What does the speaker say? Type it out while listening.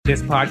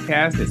This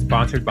podcast is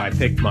sponsored by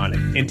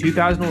Picmonic. In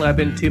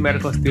 2011, two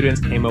medical students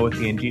came up with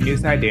the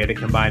ingenious idea to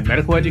combine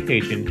medical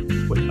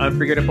education with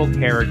unforgettable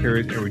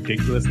characters and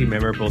ridiculously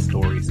memorable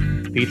stories.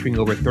 Featuring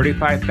over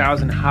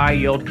 35,000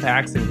 high-yield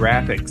facts and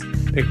graphics,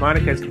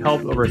 Picmonic has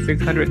helped over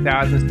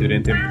 600,000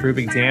 students improve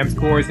exam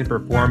scores and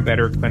perform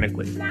better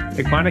clinically.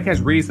 Picmonic has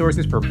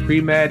resources for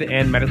pre-med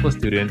and medical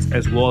students,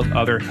 as well as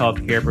other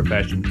healthcare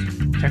professions.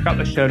 Check out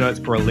the show notes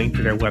for a link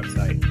to their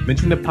website.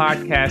 Mention the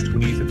podcast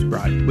when you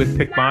subscribe. With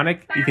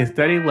Picmonic, you can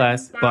study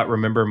less, but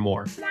remember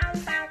more.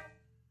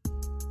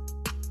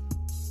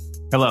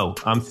 Hello,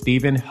 I'm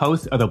Steven,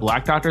 host of the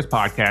Black Doctors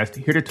Podcast,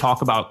 here to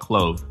talk about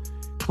Clove.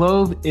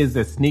 Clove is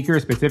the sneaker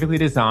specifically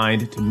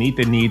designed to meet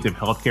the needs of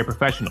healthcare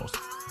professionals.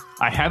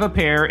 I have a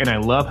pair and I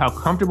love how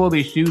comfortable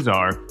these shoes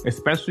are,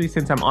 especially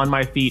since I'm on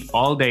my feet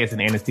all day as an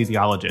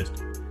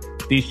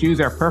anesthesiologist. These shoes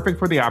are perfect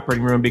for the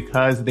operating room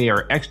because they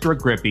are extra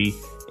grippy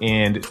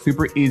and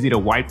super easy to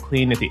wipe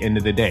clean at the end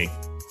of the day.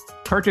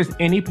 Purchase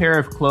any pair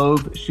of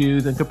Clove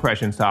shoes and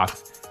compression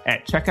socks.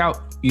 At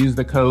checkout, use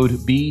the code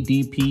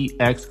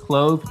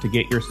BDPXClove to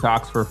get your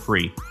socks for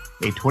free.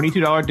 A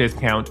 $22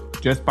 discount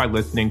just by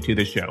listening to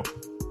the show.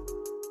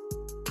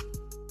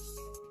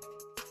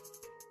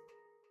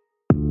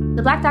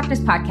 The Black Doctors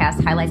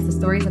Podcast highlights the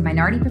stories of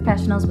minority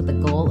professionals with the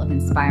goal of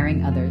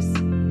inspiring others.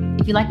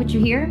 If you like what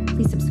you hear,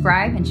 please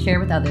subscribe and share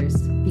with others,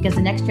 because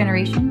the next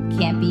generation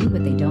can't be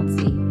what they don't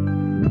see.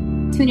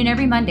 Tune in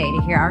every Monday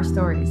to hear our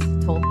stories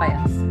told by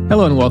us.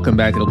 Hello and welcome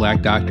back to the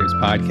Black Doctors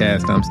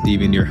Podcast. I'm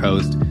Steven, your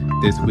host.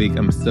 This week,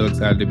 I'm so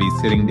excited to be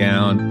sitting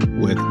down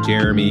with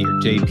Jeremy, or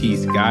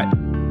JP Scott.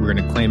 We're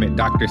going to claim it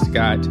Dr.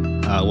 Scott.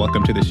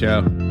 Welcome to the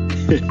show.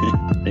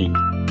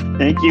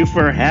 Thank you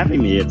for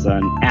having me. It's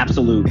an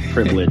absolute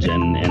privilege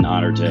and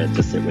honor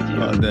to sit with you.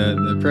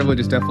 The privilege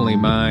is definitely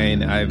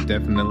mine. I've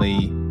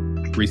definitely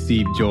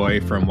received joy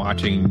from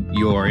watching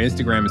your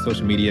Instagram and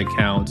social media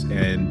accounts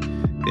and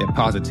the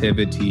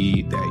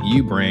positivity that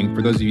you bring.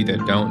 For those of you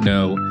that don't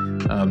know,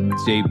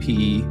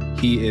 JP,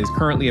 he is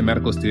currently a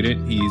medical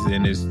student. He's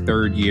in his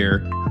third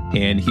year,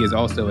 and he is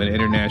also an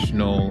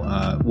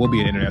will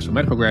be an international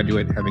medical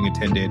graduate, having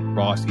attended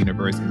Ross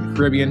University in the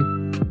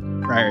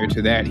Caribbean. Prior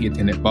to that, he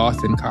attended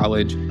Boston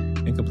College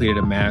and completed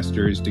a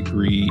master's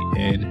degree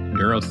in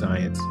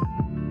neuroscience.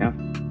 Yeah,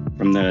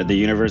 from the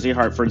University of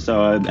Hartford.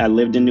 So I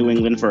lived in New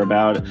England for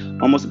about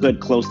almost a good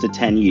close to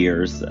 10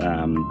 years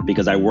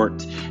because I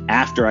worked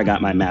after I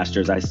got my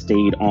master's. I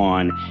stayed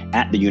on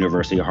at the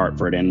University of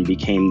Hartford and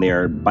became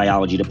their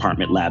biology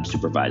department lab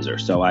supervisor.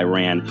 So I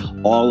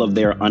ran all of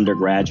their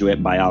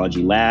undergraduate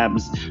biology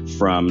labs,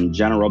 from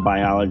general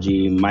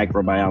biology,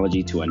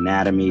 microbiology to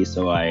anatomy.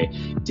 So I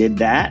did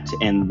that.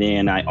 And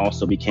then I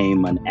also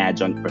became an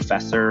adjunct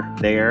professor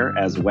there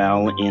as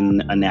well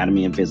in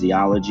anatomy and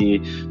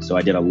physiology. So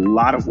I did a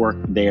lot of work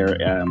there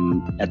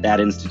at that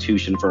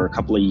institution for a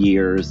couple of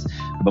years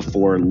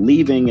before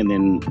leaving, and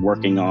then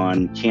working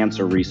on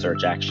cancer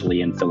research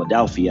actually in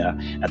Philadelphia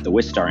at the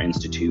Wistar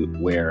Institute,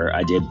 where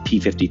I did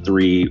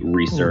P53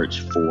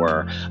 research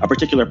for a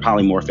particular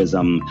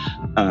polymorphism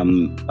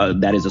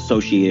that is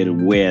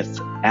associated with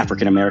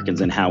African Americans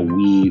and how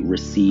we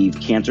receive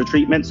cancer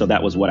treatment. So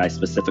that was what I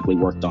specifically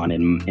worked on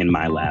in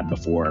my lab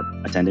before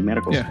attending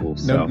medical school.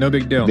 So no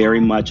big deal. Very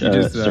much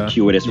a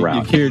circuitous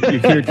route. You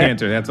cured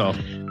cancer, that's all.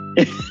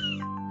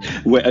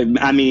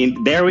 I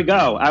mean, there we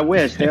go. I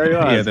wish. There it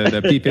was. Yeah,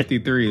 the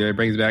P53, that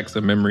brings back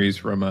some memories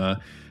from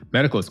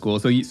medical school.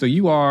 So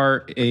you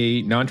are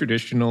a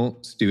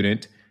non-traditional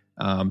student,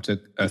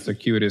 took a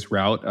circuitous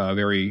route, a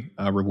very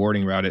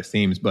rewarding route, it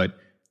seems. But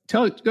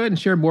go ahead and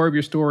share more of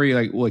your story.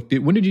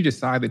 When did you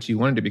decide that you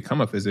wanted to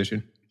become a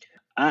physician?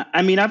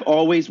 I mean, I've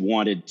always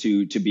wanted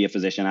to be a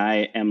physician.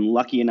 I am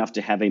lucky enough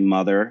to have a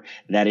mother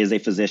that is a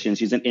physician.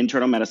 She's an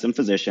internal medicine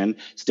physician,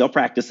 still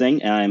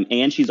practicing,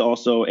 and she's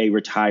also a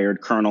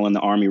retired colonel in the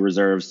Army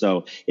Reserve.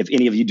 So if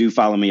any of you do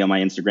follow me on my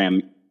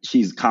Instagram,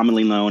 she's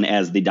commonly known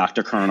as the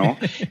Dr. Colonel,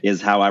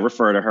 is how I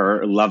refer to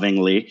her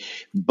lovingly.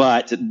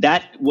 But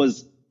that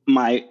was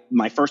my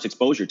first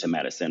exposure to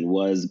medicine,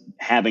 was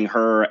having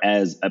her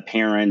as a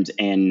parent.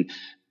 And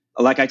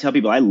like I tell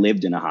people, I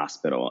lived in a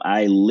hospital.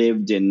 I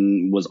lived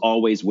and was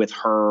always with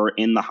her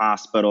in the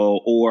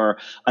hospital, or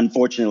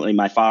unfortunately,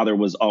 my father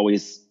was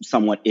always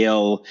somewhat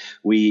ill.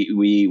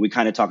 We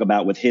kind of talk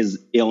about with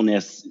his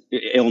illnesses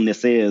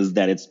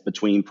that it's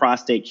between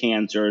prostate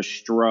cancer,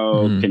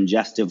 stroke,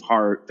 congestive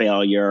heart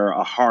failure,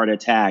 a heart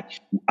attack.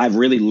 I've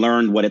really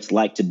learned what it's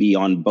like to be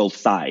on both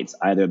sides,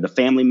 either the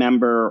family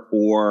member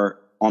or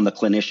on the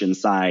clinician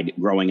side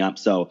growing up.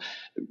 So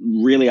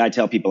really, I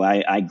tell people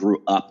I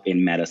grew up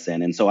in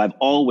medicine. And so I've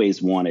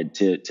always wanted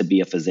to be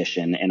a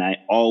physician. And I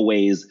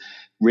always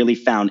really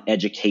found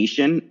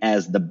education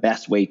as the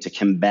best way to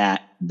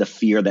combat the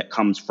fear that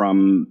comes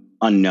from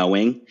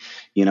unknowing.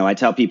 You know, I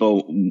tell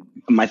people,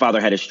 my father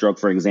had a stroke,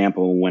 for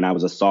example, when I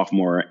was a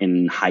sophomore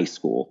in high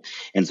school.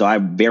 And so I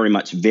very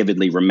much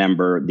vividly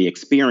remember the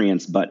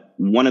experience. But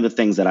one of the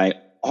things that I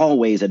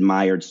always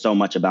admired so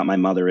much about my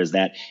mother is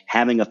that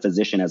having a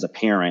physician as a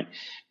parent,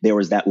 there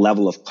was that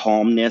level of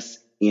calmness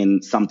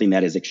in something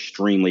that is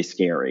extremely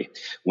scary.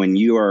 When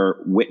you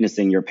are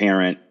witnessing your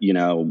parent,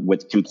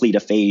 with complete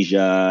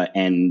aphasia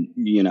and,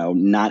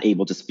 not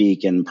able to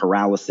speak and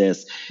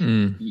paralysis,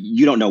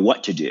 you don't know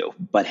what to do.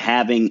 But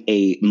having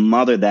a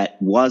mother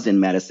that was in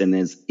medicine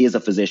is a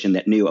physician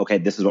that knew, okay,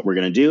 this is what we're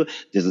going to do.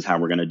 This is how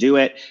we're going to do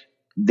it.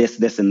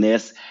 This, and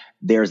this.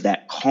 There's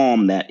that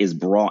calm that is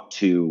brought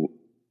to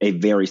a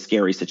very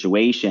scary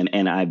situation.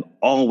 And I've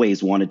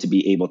always wanted to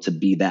be able to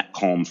be that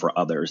calm for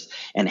others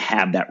and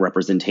have that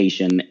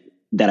representation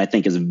that I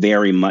think is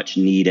very much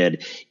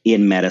needed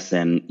in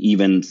medicine,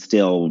 even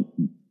still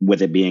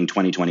with it being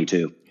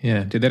 2022.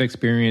 Yeah. Did that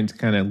experience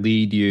kind of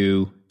lead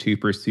you to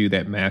pursue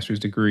that master's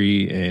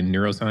degree in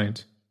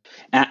neuroscience?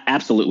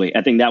 Absolutely.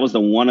 I think that was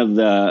one of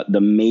the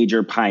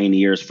major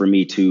pioneers for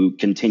me to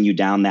continue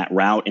down that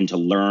route and to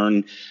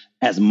learn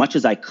as much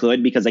as I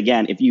could. Because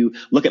again, if you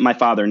look at my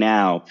father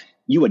now,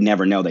 you would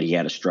never know that he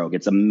had a stroke.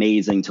 It's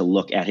amazing to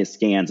look at his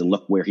scans and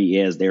look where he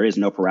is. There is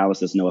no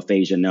paralysis, no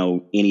aphasia,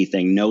 no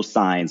anything, no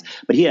signs,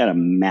 but he had a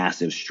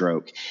massive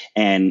stroke.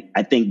 And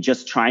I think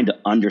just trying to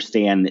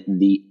understand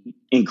the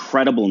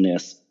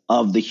incredibleness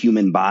of the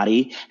human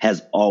body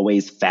has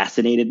always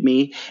fascinated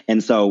me.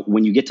 And so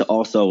when you get to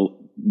also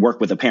work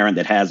with a parent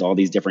that has all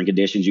these different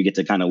conditions, you get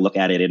to kind of look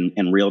at it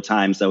in real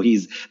time. So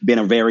he's been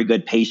a very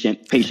good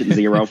patient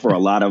zero for a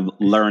lot of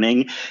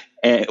learning.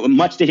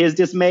 Much to his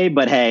dismay,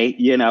 but hey,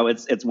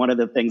 it's one of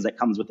the things that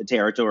comes with the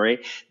territory,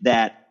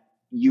 that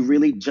you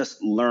really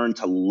just learn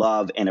to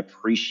love and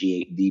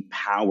appreciate the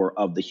power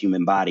of the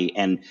human body.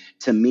 And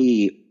to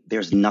me,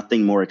 there's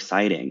nothing more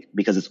exciting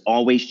because it's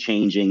always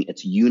changing.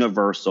 It's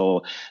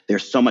universal.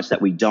 There's so much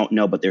that we don't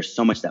know, but there's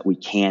so much that we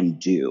can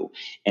do.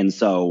 And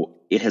so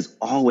it has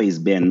always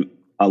been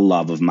a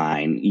love of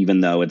mine,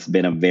 even though it's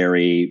been a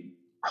very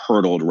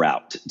hurdled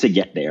route to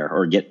get there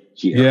or get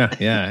here.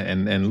 Yeah.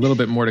 And a little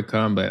bit more to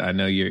come, but I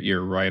know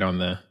you're right on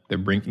the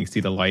brink. You see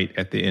the light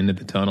at the end of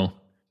the tunnel.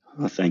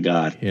 Oh, thank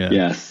God. Yeah.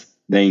 Yes.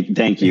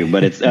 Thank you.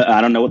 But it's,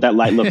 I don't know what that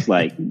light looks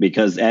like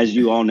because as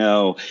you all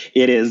know,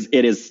 it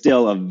is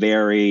still a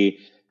very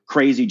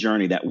crazy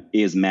journey that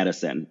is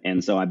medicine.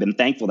 And so I've been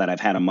thankful that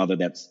I've had a mother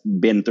that's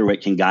been through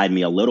it, can guide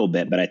me a little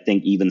bit. But I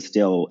think even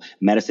still,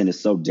 medicine is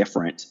so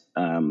different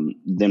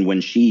than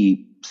when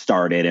she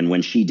started and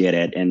when she did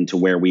it, and to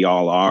where we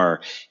all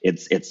are,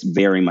 it's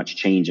very much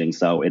changing.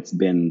 So it's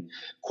been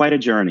quite a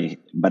journey,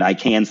 but I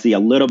can see a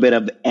little bit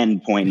of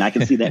end point, and I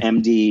can see the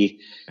MD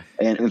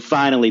and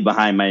finally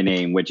behind my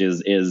name, which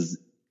is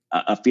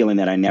a feeling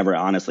that I never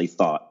honestly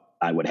thought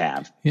I would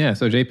have. Yeah.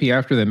 So JP,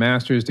 after the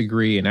master's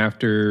degree and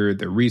after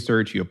the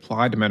research, you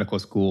applied to medical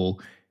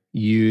school,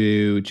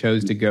 you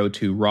chose to go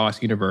to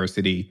Ross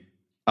University.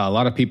 A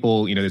lot of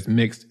people, there's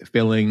mixed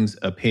feelings,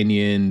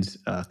 opinions,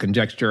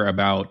 conjecture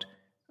about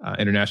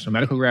international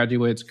medical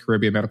graduates,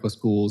 Caribbean medical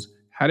schools.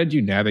 How did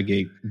you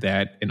navigate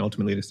that and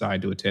ultimately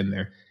decide to attend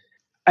there?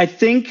 I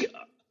think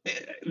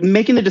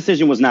making the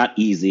decision was not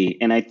easy.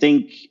 And I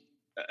think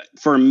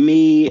for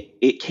me,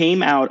 it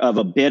came out of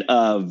a bit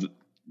of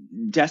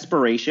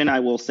desperation. I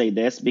will say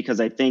this, because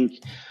I think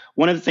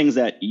one of the things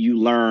that you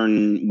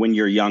learn when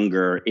you're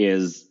younger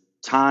is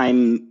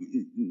time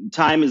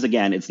is,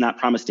 again, it's not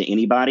promised to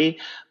anybody,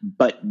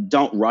 but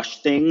don't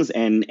rush things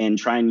and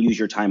try and use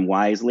your time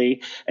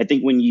wisely. I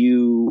think when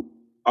you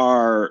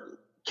are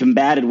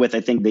combated with,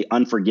 I think, the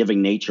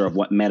unforgiving nature of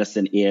what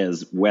medicine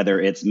is, whether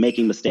it's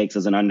making mistakes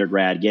as an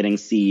undergrad, getting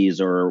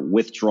C's or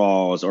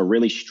withdrawals or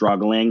really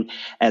struggling,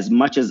 as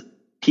much as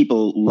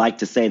people like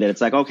to say that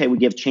it's like, okay, we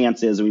give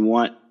chances and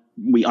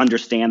we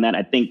understand that.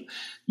 I think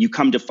you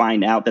come to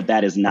find out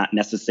that is not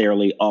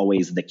necessarily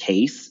always the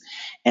case.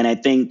 And I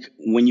think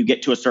when you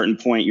get to a certain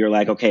point, you're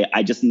like, okay,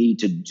 I just need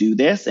to do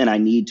this, and I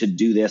need to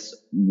do this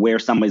where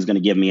somebody's going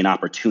to give me an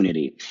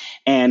opportunity.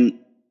 And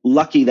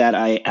lucky that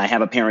I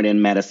have a parent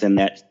in medicine,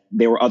 that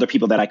there were other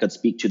people that I could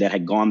speak to that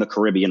had gone the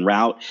Caribbean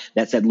route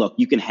that said, look,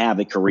 you can have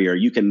a career.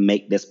 You can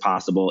make this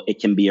possible. It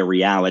can be a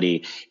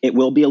reality. It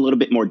will be a little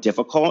bit more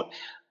difficult.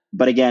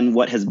 But again,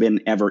 what has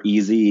been ever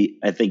easy,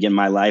 I think, in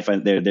my life,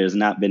 there's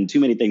not been too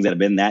many things that have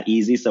been that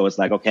easy. So it's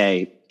like,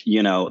 okay,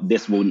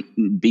 this will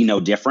be no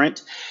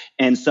different.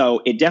 And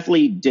so it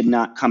definitely did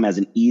not come as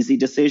an easy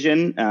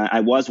decision.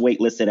 I was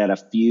waitlisted at a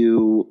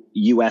few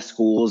U.S.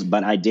 schools,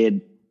 but I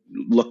did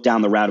look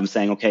down the route of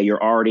saying, okay,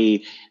 you're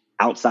already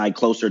outside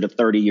closer to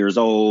 30 years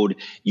old.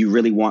 You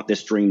really want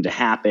this dream to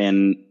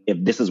happen.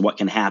 If this is what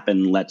can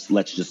happen, let's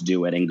just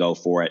do it and go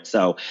for it.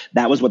 So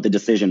that was what the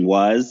decision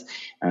was.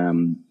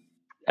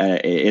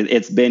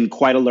 It's been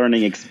quite a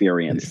learning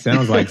experience. It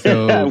sounds like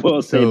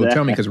so. So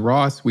tell me, because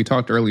Ross, we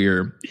talked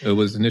earlier, it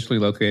was initially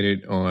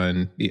located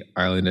on the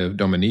island of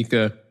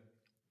Dominica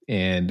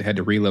and had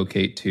to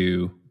relocate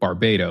to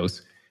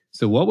Barbados.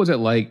 So what was it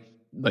like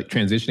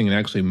transitioning and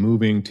actually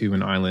moving to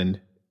an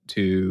island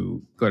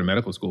to go to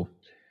medical school?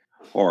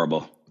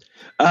 Horrible.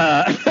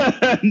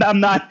 I'm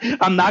not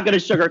going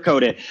to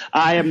sugarcoat it.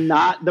 I am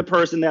not the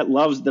person that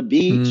loves the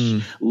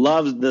beach,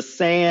 loves the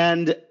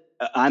sand.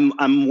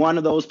 I'm one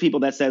of those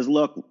people that says,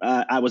 look,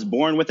 I was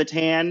born with a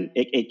tan.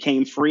 It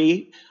came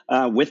free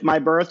with my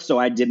birth. So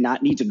I did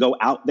not need to go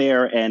out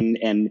there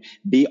and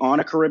be on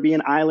a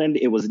Caribbean island.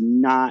 It was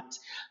not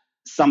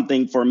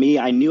something for me.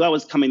 I knew I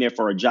was coming there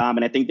for a job.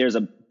 And I think there's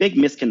a big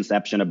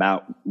misconception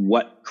about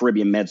what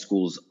Caribbean med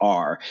schools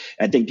are.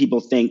 I think people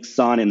think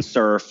sun and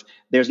surf.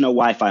 There's no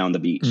Wi-Fi on the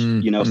beach.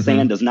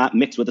 Sand does not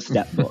mix with a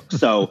step book.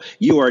 So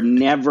you are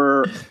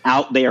never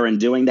out there and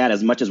doing that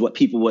as much as what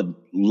people would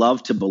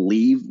love to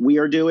believe we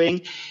are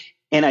doing.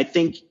 And I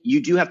think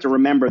you do have to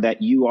remember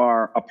that you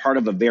are a part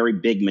of a very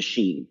big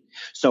machine.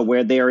 So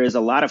where there is a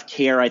lot of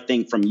care, I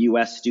think, from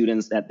U.S.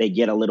 students that they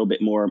get a little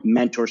bit more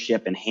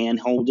mentorship and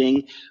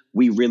hand-holding,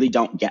 we really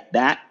don't get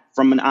that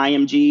from an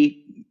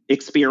IMG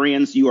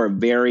experience. You are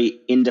very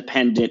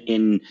independent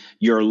in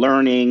your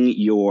learning.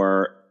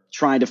 You're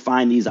trying to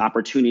find these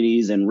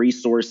opportunities and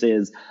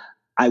resources.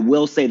 I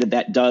will say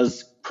that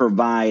does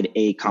provide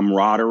a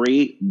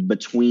camaraderie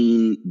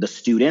between the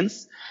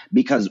students,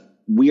 because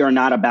we are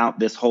not about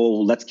this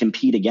whole let's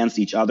compete against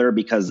each other,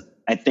 because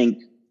I think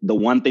the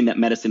one thing that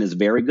medicine is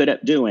very good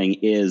at doing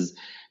is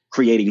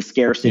creating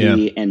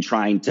scarcity and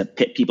trying to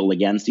pit people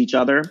against each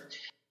other.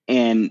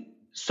 And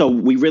so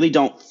we really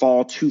don't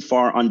fall too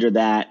far under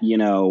that,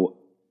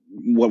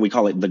 what we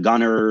call it, the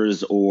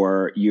gunners,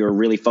 or you're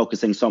really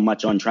focusing so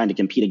much on trying to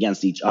compete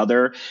against each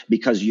other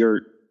because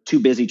you're too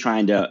busy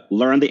trying to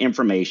learn the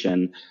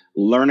information,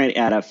 learn it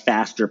at a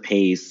faster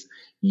pace,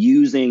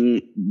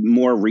 using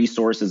more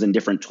resources and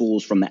different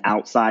tools from the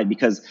outside,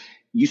 because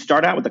you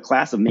start out with a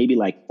class of maybe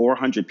like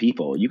 400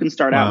 people. You can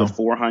start out with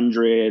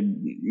 400,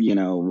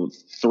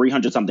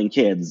 300 something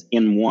kids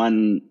in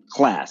one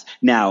class.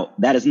 Now,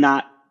 that is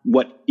not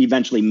what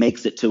eventually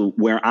makes it to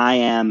where I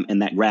am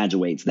and that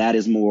graduates. That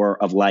is more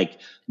of like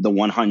the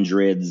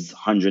 100s,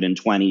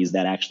 120s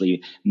that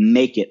actually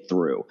make it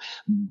through.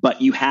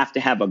 But you have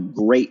to have a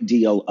great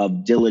deal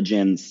of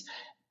diligence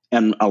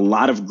and a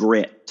lot of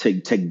grit to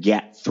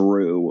get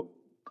through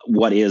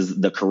what is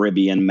the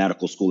Caribbean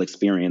medical school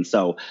experience.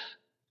 So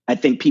I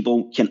think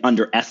people can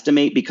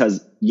underestimate,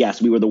 because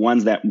yes, we were the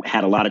ones that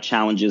had a lot of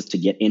challenges to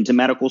get into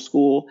medical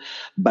school.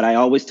 But I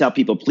always tell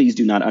people, please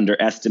do not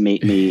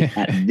underestimate me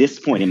at this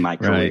point in my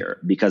career,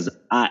 because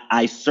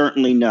I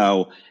certainly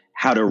know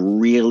how to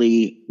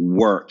really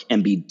work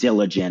and be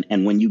diligent.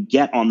 And when you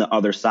get on the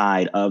other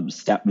side of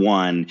step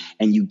one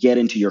and you get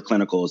into your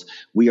clinicals,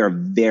 we are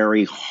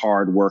very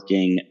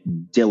hardworking,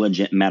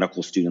 diligent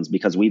medical students,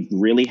 because we've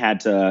really had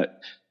to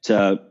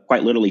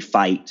quite literally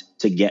fight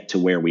to get to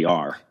where we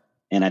are.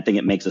 And I think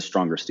it makes us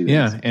stronger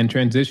students. Yeah, and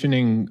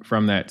transitioning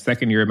from that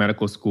second year of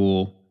medical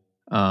school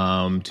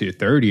to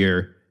third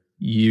year,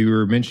 you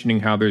were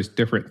mentioning how there's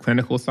different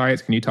clinical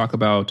sites. Can you talk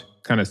about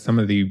kind of some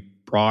of the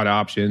broad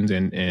options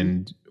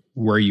and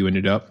where you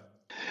ended up?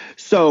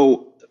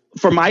 So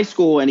for my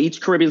school, and each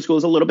Caribbean school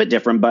is a little bit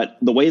different, but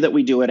the way that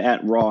we do it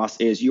at Ross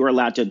is you are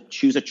allowed to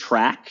choose a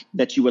track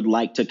that you would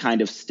like to kind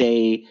of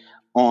stay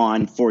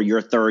on for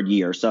your third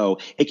year. So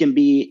it can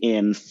be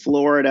in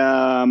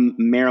Florida,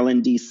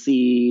 Maryland,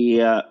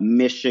 DC,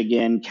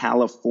 Michigan,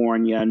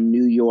 California,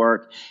 New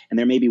York, and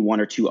there may be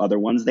one or two other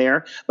ones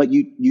there. But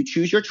you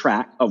choose your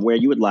track of where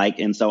you would like.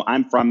 And so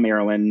I'm from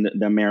Maryland,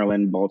 the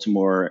Maryland,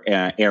 Baltimore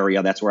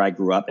area. That's where I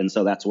grew up. And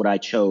so that's what I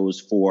chose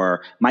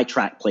for my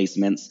track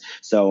placements.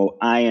 So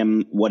I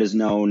am what is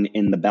known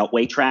in the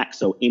Beltway track.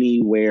 So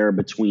anywhere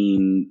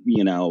between,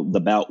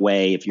 the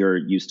Beltway, if you're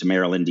used to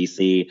Maryland,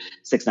 DC,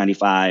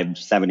 695,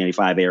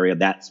 785 area,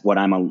 that's what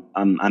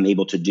I'm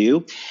able to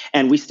do.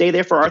 And we stay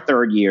there for our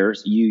third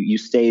years. You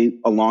stay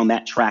along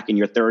that track in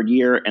your third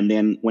year. And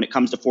then when it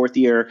comes to fourth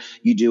year,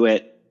 you do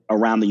it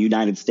around the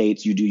United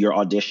States. You do your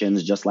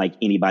auditions just like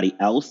anybody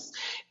else.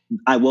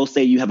 I will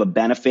say you have a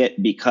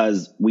benefit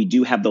because we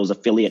do have those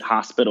affiliate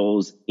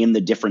hospitals in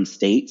the different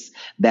states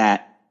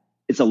that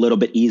it's a little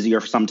bit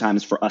easier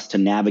sometimes for us to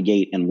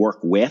navigate and work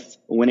with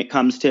when it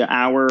comes to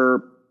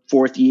our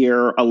fourth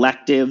year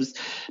electives,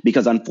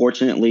 because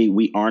unfortunately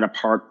we aren't a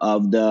part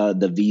of the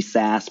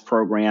VSAS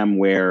program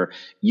where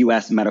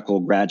U.S. medical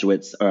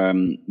graduates,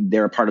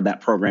 they're a part of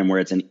that program where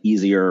it's an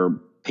easier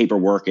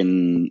paperwork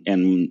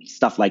and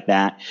stuff like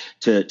that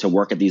to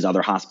work at these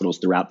other hospitals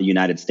throughout the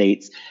United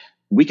States.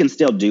 We can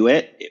still do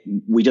it.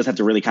 We just have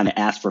to really kind of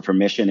ask for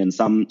permission. And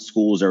some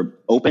schools are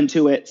open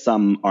to it.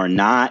 Some are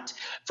not,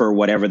 for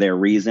whatever their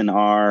reason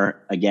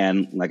are.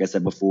 Again, like I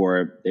said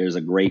before, there's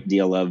a great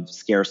deal of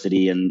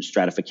scarcity and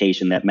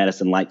stratification that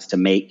medicine likes to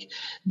make,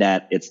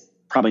 that it's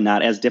probably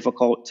not as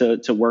difficult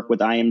to work with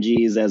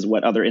IMGs as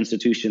what other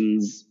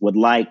institutions would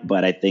like.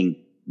 But I think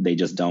they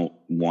just don't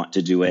want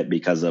to do it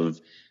because of,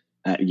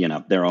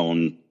 their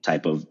own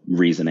type of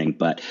reasoning.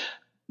 But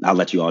I'll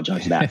let you all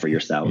judge that for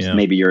yourselves. Yeah.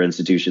 Maybe your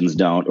institutions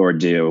don't or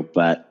do,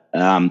 but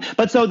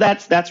so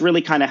that's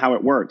really kind of how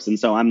it works. And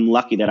so I'm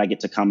lucky that I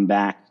get to come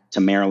back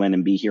to Maryland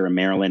and be here in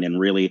Maryland and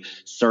really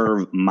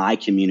serve my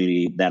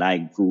community that I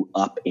grew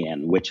up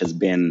in, which has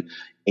been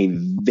a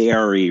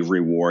very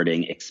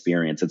rewarding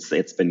experience.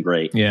 It's been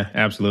great. Yeah,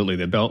 absolutely.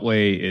 The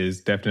Beltway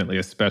is definitely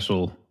a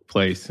special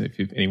place.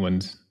 If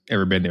anyone's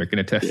ever been there can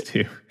attest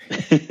to.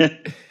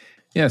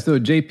 Yeah. So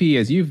JP,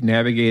 as you've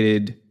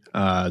navigated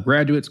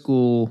graduate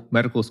school,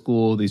 medical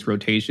school, these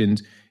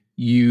rotations,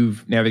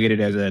 you've navigated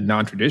as a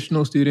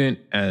non-traditional student,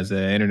 as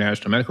an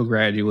international medical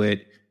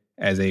graduate,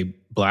 as a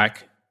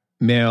Black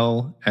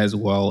male, as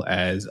well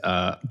as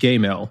gay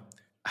male.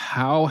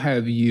 How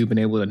have you been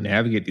able to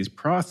navigate these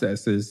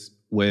processes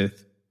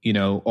with,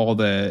 all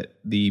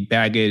the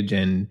baggage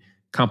and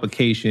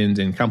complications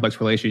and complex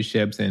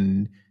relationships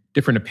and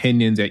different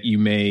opinions that you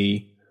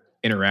may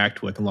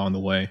interact with along the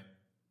way?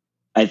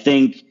 I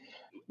think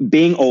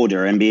being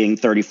older and being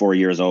 34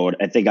 years old,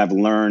 I think I've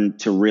learned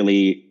to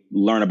really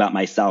learn about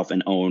myself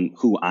and own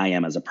who I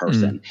am as a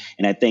person.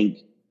 And I think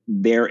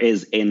there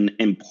is an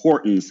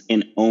importance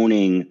in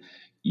owning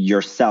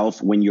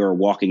yourself when you're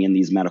walking in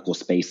these medical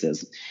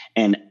spaces.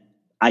 And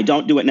I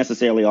don't do it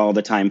necessarily all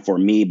the time for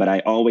me, but I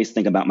always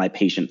think about my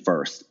patient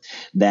first.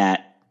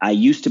 That I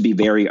used to be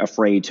very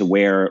afraid to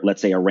wear,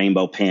 let's say, a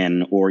rainbow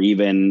pin, or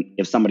even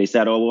if somebody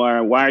said, oh,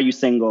 why are you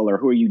single, or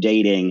who are you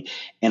dating?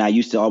 And I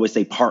used to always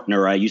say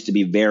partner. I used to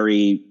be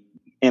very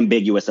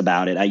ambiguous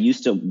about it. I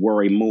used to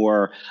worry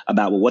more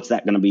about, well, what's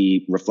that going to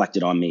be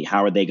reflected on me?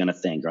 How are they going to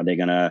think? Are they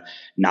going to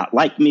not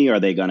like me? Are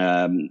they going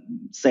to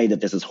say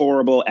that this is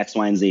horrible, X,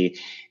 Y, and Z?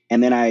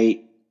 And then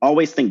I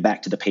always think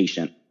back to the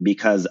patient,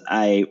 because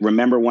I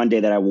remember one day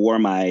that I wore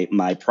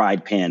my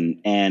pride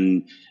pin,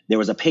 and there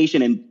was a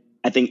patient, and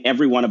I think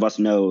every one of us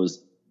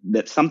knows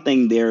that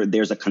something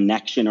there's a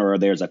connection, or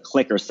there's a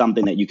click or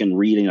something that you can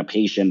read in a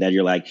patient that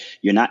you're like,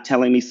 you're not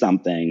telling me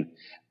something.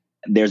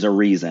 There's a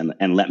reason,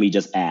 and let me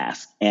just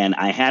ask. And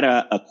I had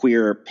a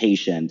queer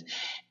patient,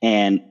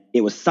 and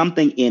it was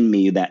something in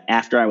me that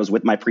after I was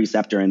with my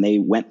preceptor and they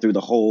went through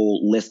the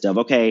whole list of,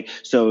 okay,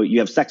 so you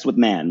have sex with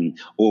men,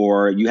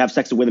 or you have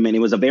sex with women. It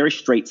was a very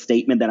straight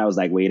statement that I was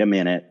like, wait a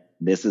minute,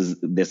 this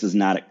is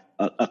not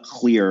a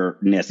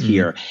clearness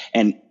here.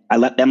 And I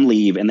let them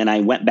leave. And then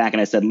I went back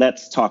and I said,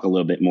 let's talk a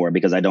little bit more,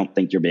 because I don't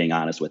think you're being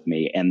honest with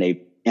me.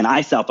 And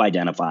I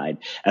self-identified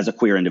as a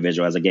queer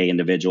individual, as a gay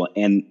individual.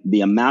 And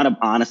the amount of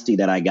honesty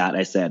that I got,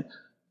 I said,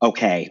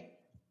 okay,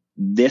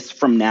 this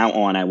from now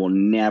on, I will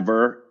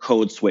never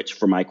code switch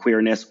for my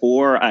queerness,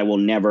 or I will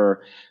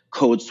never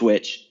code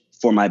switch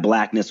for my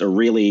Blackness, or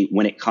really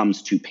when it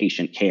comes to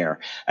patient care.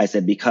 I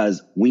said,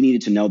 because we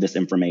needed to know this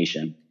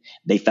information.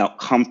 They felt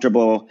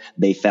comfortable.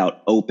 They felt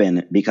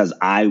open, because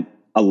I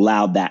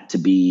allowed that to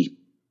be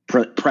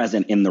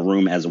present in the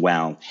room as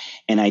well.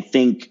 And I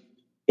think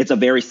it's a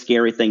very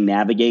scary thing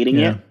navigating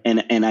it.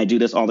 And I do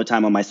this all the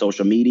time on my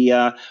social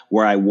media,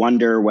 where I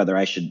wonder whether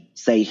I should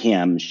say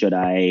him, should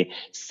I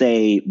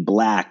say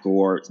Black,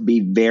 or be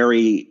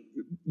very,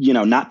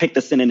 not pick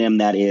the synonym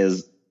that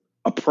is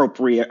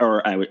appropriate,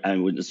 or I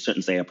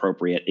shouldn't say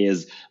appropriate,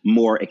 is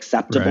more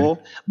acceptable,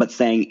 right, but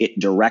saying it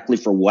directly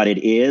for what it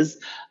is.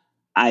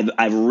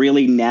 I've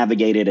really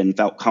navigated and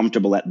felt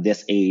comfortable at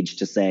this age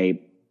to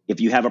say, if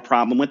you have a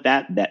problem with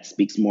that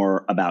speaks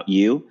more about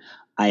you.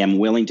 I am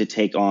willing to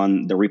take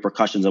on the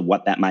repercussions of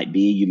what that might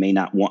be. You may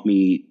not want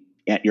me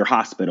at your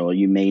hospital.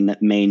 You may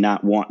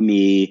not want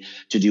me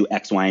to do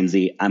X, Y, and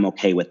Z. I'm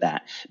okay with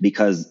that,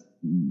 because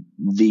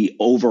the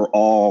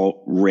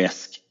overall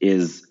risk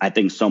is, I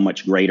think, so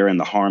much greater, and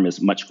the harm is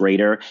much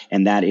greater.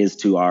 And that is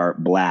to our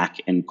Black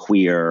and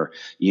queer,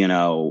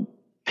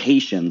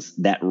 patients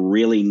that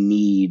really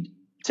need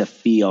to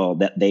feel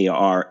that they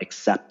are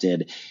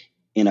accepted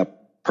in a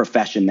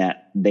profession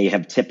that they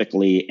have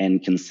typically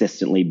and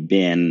consistently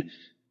been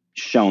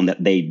shown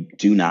that they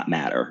do not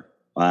matter,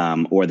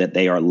 or that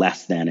they are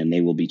less than, and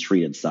they will be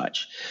treated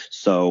such.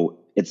 So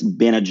it's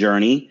been a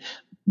journey,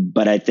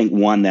 but I think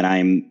one that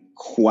I'm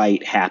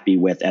quite happy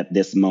with at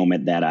this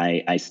moment, that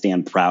I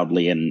stand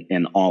proudly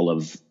in all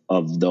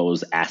of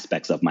those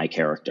aspects of my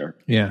character.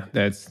 Yeah,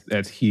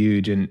 that's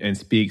huge, and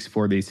speaks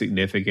for the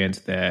significance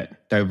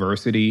that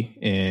diversity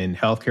in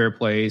healthcare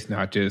plays,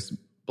 not just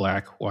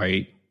Black,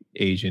 white,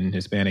 Asian,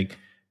 Hispanic,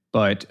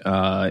 but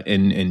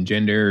in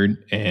gender,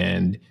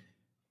 and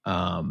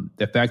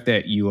the fact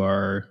that you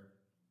are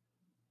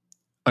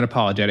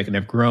unapologetic and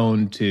have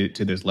grown to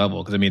this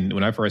level. Because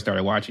when I first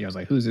started watching, I was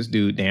like, who's this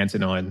dude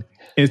dancing on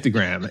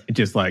Instagram?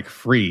 Just like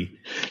free,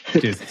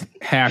 just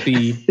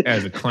happy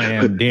as a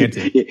clam,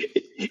 dancing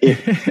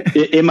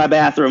in my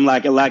bathroom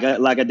like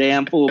a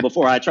damn fool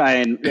before I try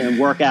and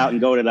work out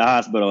and go to the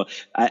hospital.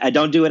 I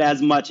don't do it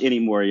as much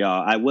anymore,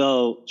 y'all. I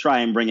will try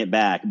and bring it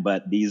back,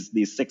 but these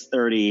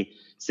 6:30,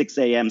 6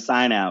 a.m.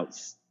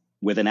 sign-outs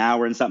with an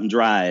hour and something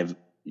drive,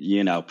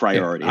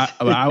 priorities.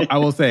 Yeah, I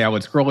will say, I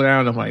would scroll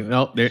down and I'm like,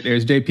 no,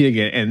 there's JP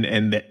again.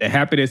 And the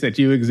happiness that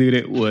you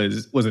exuded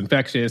was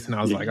infectious. And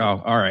I was like,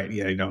 oh, all right.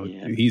 Yeah,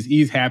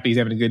 he's happy. He's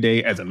having a good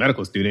day as a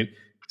medical student.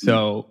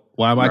 So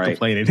why am I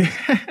complaining?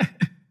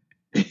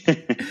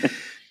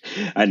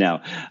 I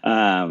know.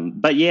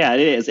 But yeah,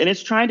 it is. And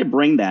it's trying to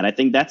bring that. I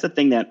think that's the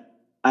thing that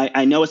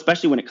I know,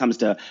 especially when it comes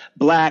to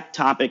Black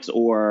topics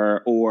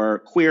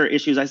or queer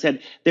issues. I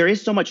said, there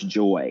is so much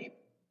joy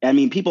I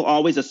mean, people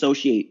always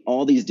associate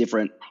all these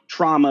different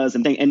traumas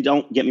and things, and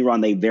don't get me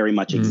wrong, they very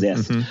much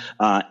exist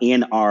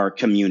in our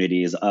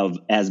communities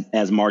as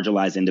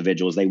marginalized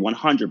individuals. They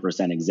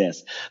 100%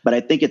 exist. But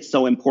I think it's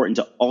so important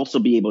to also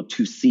be able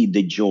to see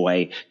the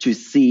joy, to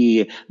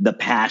see the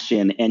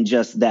passion, and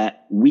just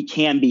that we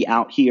can be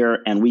out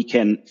here and we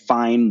can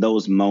find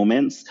those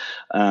moments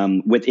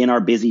within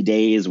our busy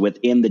days,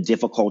 within the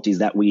difficulties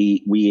that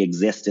we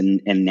exist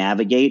and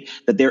navigate,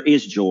 that there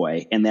is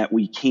joy and that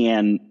we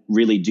can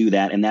really do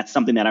that. And that's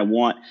something that I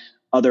want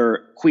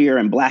other queer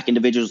and Black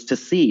individuals to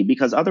see,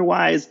 because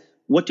otherwise,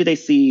 what do they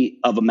see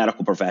of a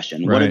medical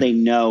profession? Right. What do they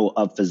know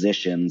of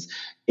physicians?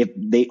 If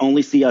they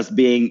only see us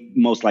being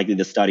most likely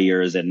the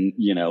studiers and,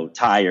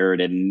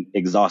 tired and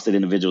exhausted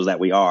individuals that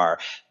we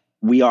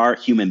are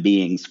human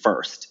beings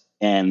first.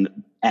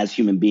 And as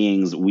human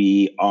beings,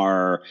 we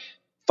are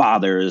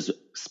fathers,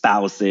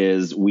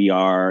 spouses, we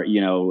are,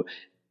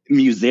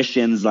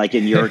 musicians, like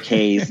in your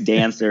case,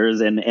 dancers,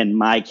 and in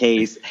my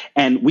case,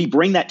 and we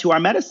bring that to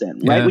our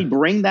medicine, right? Yeah. We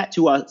bring that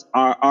to us,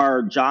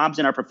 our jobs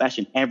and our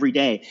profession every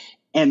day.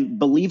 And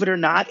believe it or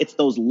not, it's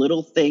those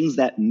little things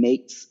that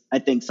makes, I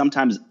think,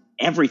 sometimes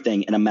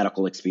everything in a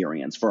medical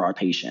experience for our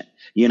patient.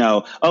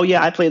 Oh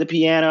yeah, I play the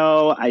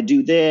piano, I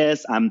do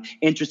this, I'm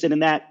interested in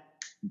that.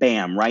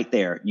 Bam, right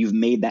there. You've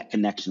made that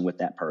connection with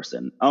that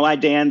person. Oh, I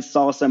dance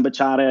salsa and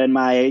bachata in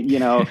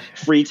my,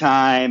 free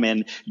time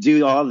and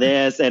do all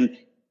this. And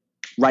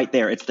right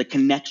there, it's the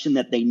connection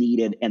that they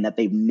needed and that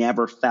they've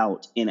never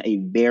felt in a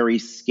very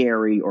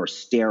scary or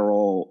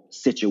sterile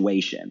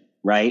situation,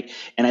 right?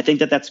 And I think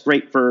that that's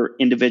great for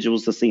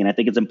individuals to see. And I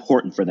think it's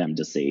important for them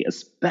to see,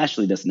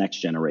 especially this next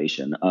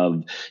generation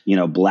of,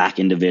 Black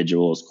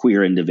individuals,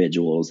 queer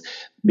individuals,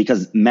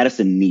 because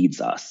medicine needs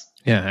us.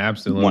 Yeah,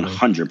 absolutely.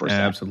 100%.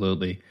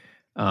 Absolutely.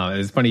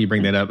 It's funny you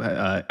bring that up,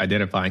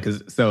 identifying,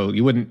 because so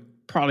you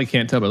probably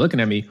can't tell by looking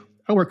at me.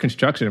 I worked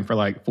construction for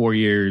like 4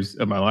 years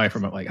of my life,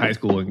 from like high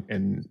school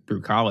and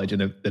through college.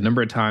 And the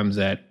number of times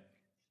that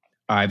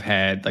I've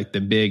had like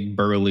the big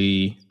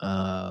burly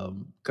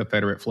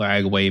Confederate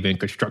flag waving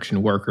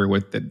construction worker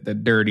with the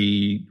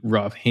dirty,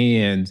 rough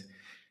hands.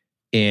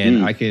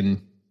 And I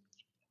can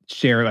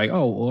share like,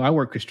 oh, well, I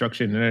work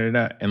construction,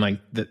 and like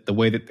the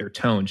way that their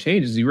tone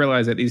changes, you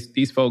realize that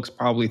these folks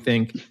probably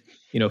think,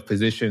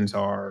 physicians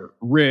are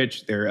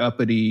rich, they're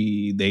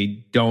uppity,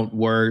 they don't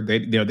work,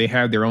 they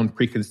have their own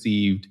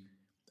preconceived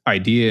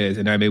ideas,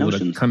 and I'm able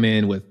to come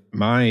in with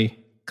my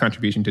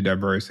contribution to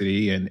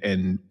diversity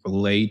and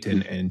relate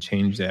and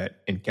change that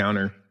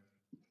encounter.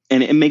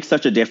 And it makes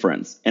such a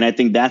difference. And I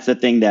think that's the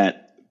thing,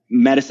 that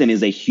medicine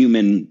is a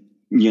human,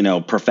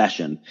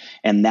 profession.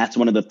 And that's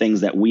one of the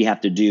things that we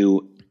have to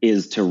do,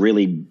 is to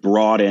really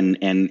broaden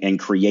and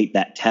create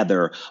that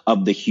tether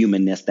of the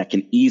humanness that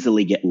can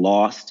easily get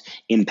lost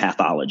in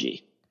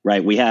pathology,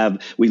 right?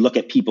 We look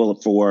at people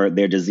for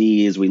their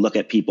disease. We look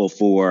at people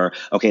for,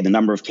 the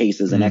number of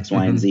cases and X,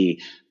 Y, and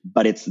Z,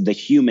 but it's the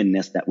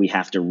humanness that we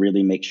have to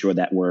really make sure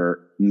that we're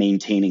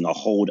maintaining a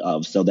hold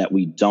of, so that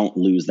we don't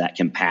lose that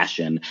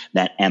compassion,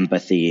 that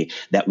empathy,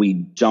 that we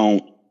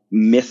don't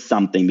miss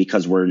something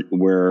because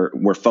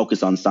we're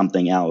focused on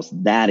something else.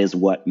 That is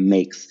what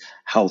makes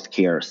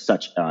healthcare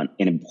such an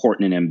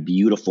important and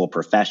beautiful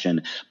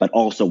profession, but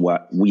also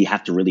what we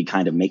have to really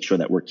kind of make sure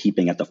that we're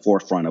keeping at the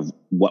forefront of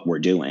what we're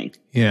doing.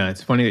 Yeah,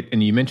 it's funny.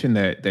 And you mentioned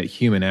that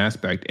human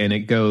aspect, and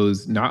it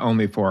goes not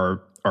only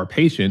for our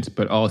patients,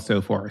 but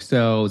also for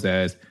ourselves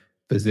as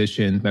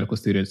physicians, medical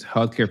students,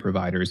 healthcare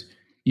providers.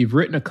 You've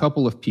written a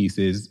couple of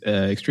pieces,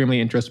 extremely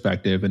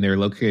introspective, and they're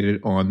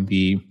located on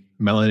the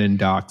Melanin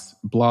Docs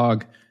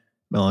blog,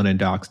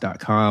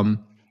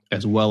 melanindocs.com,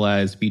 as well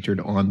as featured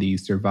on the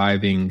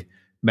Surviving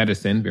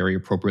Medicine, very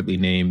appropriately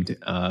named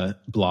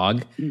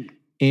blog.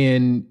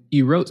 And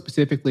you wrote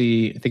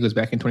specifically, I think it was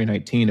back in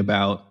 2019,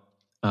 about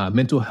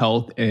mental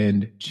health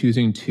and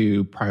choosing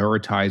to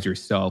prioritize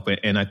yourself.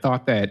 And I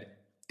thought that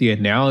the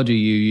analogy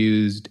you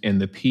used in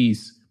the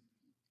piece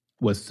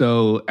was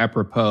so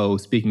apropos,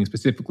 speaking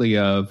specifically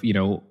of,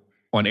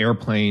 on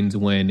airplanes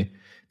when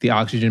the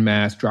oxygen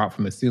mask dropped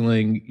from the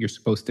ceiling, you're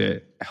supposed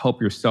to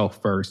help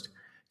yourself first.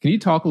 Can you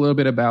talk a little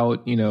bit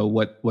about,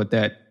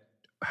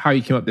 how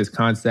you came up with this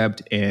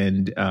concept,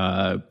 and,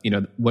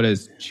 what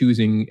does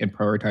choosing and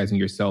prioritizing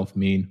yourself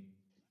mean?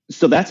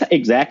 So that's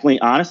exactly,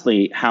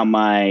 honestly, how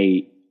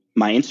my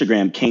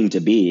Instagram came to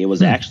be. It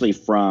was actually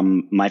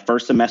from my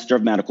first semester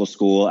of medical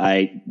school.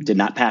 I did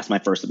not pass my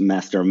first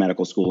semester of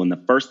medical school. And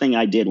the first thing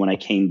I did when I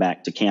came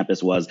back to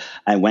campus was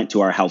I went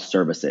to our health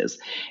services,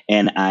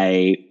 and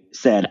I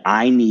said,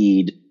 I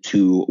need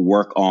to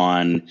work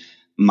on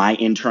my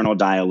internal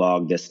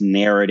dialogue, this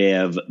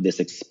narrative, this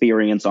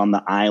experience on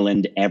the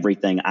island,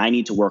 everything. I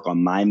need to work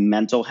on my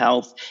mental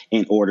health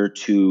in order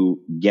to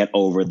get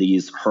over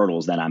these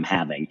hurdles that I'm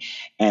having.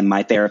 And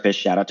my therapist,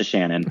 shout out to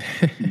Shannon,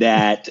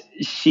 that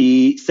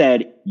she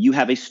said, you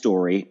have a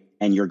story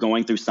and you're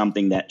going through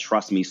something that,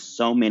 trust me,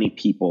 so many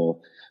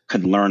people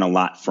could learn a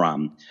lot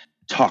from.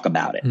 talk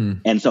about it.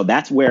 And so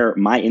that's where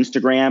my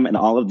Instagram and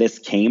all of this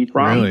came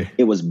from. Really?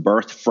 It was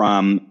birthed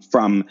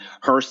from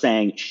her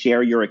saying,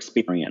 share your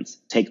experience,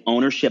 take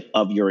ownership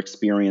of your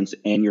experience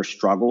and your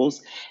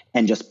struggles,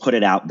 and just put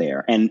it out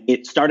there. And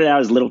it started out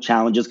as little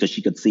challenges because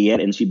she could see it,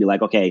 and she'd be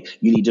like, okay,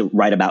 you need to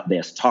write about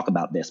this, talk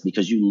about this,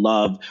 because you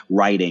love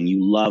writing, you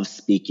love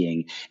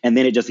speaking. And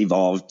then it just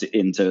evolved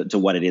into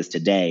what it is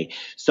today.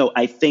 So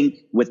I think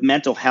with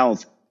mental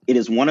health, it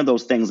is one of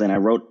those things, and I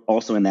wrote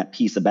also in that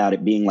piece about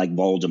it being like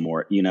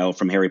Voldemort,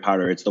 from Harry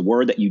Potter. It's the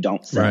word that you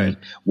don't say. Right.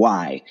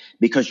 Why?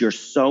 Because you're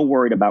so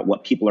worried about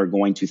what people are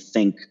going to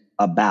think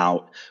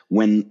about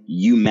when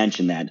you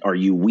mention that. Are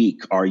you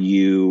weak? Are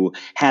you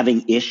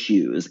having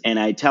issues? And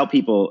I tell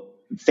people,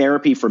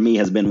 therapy for me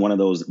has been one of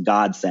those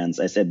godsends.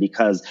 I said,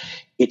 because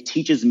it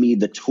teaches me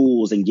the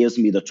tools and gives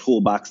me the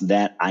toolbox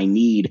that I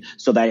need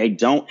so that I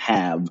don't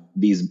have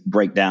these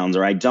breakdowns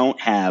or I don't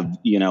have,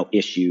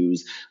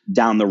 issues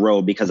down the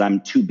road because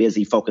I'm too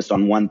busy focused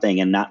on one thing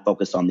and not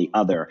focused on the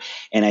other.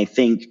 And I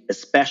think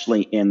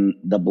especially in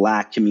the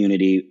Black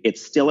community,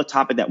 it's still a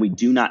topic that we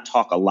do not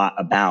talk a lot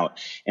about.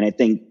 And I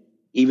think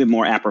even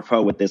more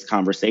apropos with this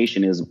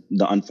conversation is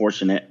the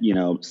unfortunate,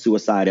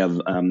 suicide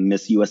of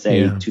Miss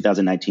USA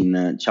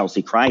 2019,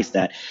 Chelsea Christ,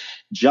 that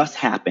just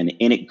happened.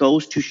 And it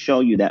goes to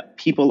show you that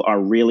people are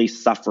really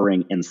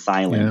suffering in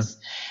silence.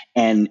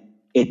 Yeah. And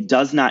it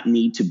does not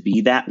need to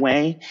be that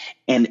way.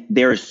 And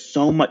there is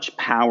so much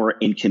power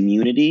in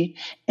community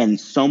and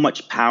so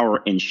much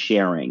power in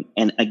sharing.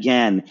 And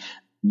again,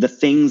 the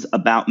things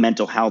about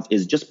mental health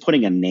is just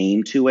putting a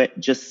name to it,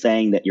 just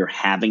saying that you're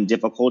having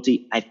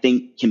difficulty, I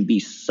think can be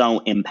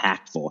so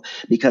impactful,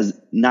 because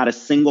not a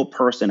single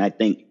person, I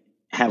think,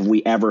 have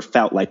we ever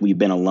felt like we've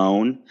been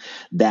alone,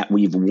 that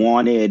we've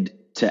wanted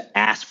to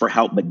ask for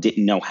help but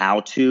didn't know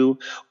how to,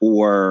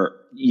 or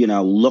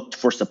looked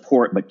for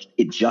support but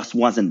it just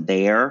wasn't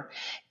there.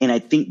 And I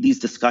think these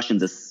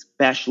discussions,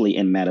 especially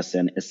in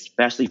medicine,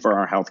 especially for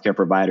our healthcare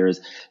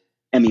providers,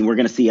 I mean, we're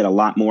going to see it a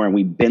lot more, and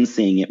we've been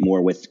seeing it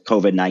more with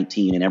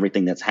COVID-19 and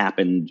everything that's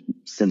happened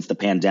since the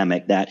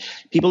pandemic, that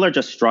people are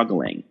just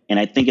struggling. And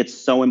I think it's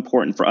so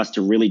important for us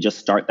to really just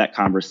start that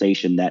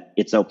conversation that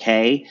it's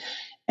okay,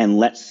 and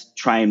let's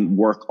try and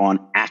work on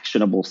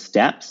actionable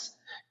steps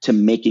to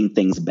making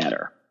things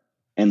better.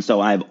 And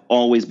so I've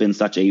always been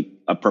such a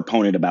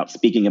proponent about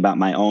speaking about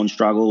my own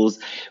struggles,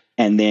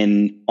 and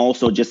then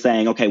also just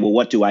saying, okay, well,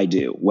 what do I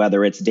do?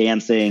 Whether it's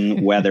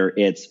dancing, whether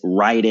it's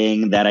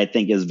writing, that I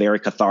think is very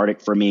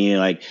cathartic for me.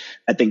 Like,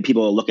 I think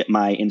people look at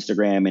my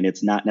Instagram and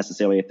it's not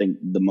necessarily, I think,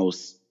 the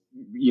most,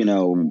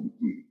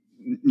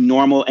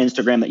 normal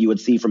Instagram that you would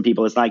see from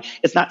people.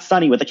 It's not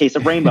sunny with a case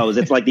of rainbows.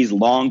 It's like these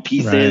long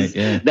pieces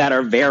that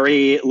are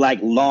very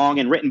long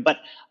and written, but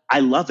I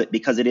love it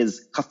because it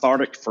is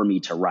cathartic for me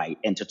to write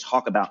and to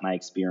talk about my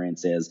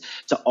experiences,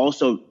 to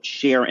also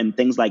share in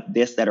things like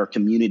this that are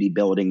community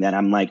building, that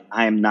I'm like,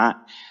 I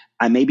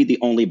may be the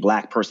only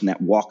Black person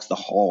that walks the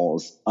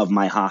halls of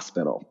my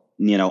hospital.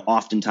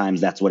 Oftentimes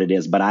that's what it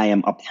is, but I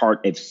am a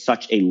part of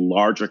such a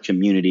larger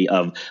community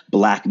of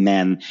Black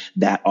men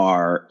that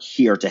are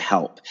here to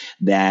help,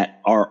 that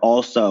are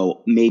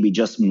also maybe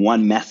just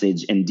one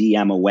message and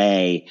DM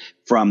away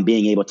from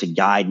being able to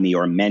guide me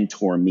or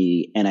mentor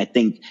me. And I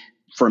think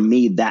for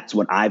me, that's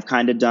what I've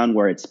kind of done,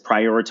 where it's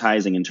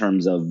prioritizing in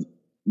terms of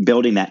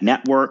building that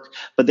network,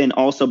 but then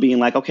also being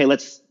like, okay,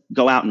 let's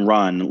go out and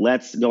run.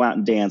 Let's go out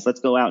and dance. Let's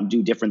go out and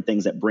do different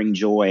things that bring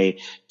joy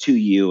to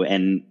you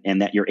and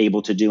that you're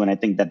able to do. And I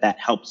think that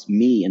helps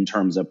me in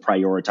terms of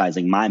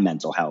prioritizing my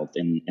mental health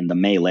in the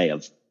melee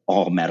of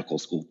all medical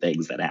school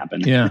things that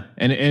happen. Yeah.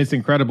 And it's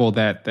incredible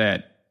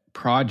that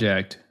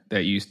project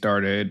that you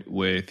started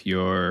with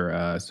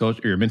your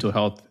mental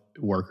health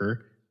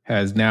worker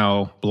has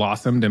now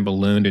blossomed and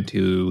ballooned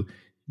into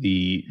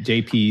the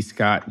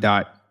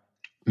jpscott.med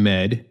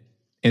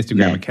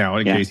Instagram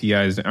account, in case you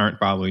guys aren't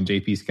following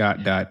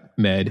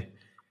jpscott.med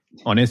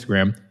on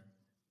Instagram.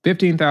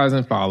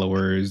 15,000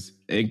 followers,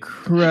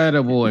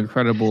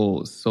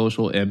 incredible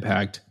social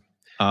impact,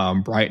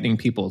 brightening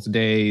people's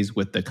days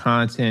with the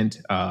content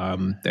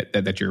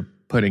that you're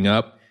putting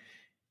up.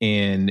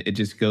 And it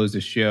just goes to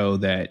show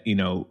that,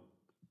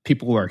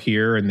 people are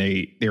here and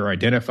they're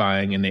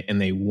identifying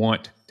and they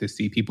want to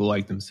see people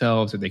like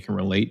themselves that they can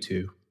relate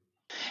to.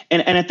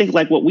 And I think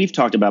like what we've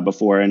talked about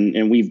before,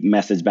 and we've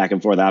messaged back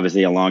and forth,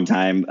 obviously, a long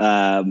time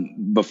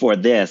before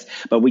this,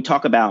 but we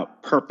talk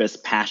about purpose,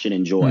 passion,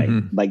 and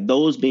joy, like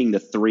those being the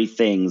three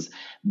things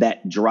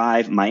that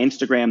drive my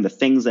Instagram, the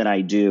things that I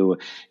do.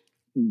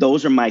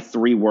 Those are my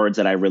three words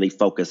that I really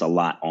focus a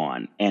lot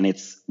on. And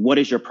it's, what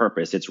is your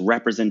purpose? It's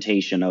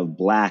representation of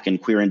Black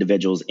and queer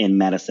individuals in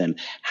medicine.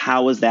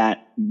 How is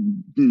that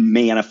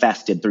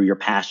manifested through your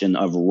passion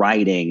of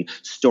writing,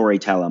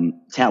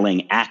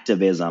 storytelling,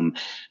 activism?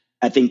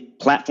 I think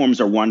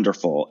platforms are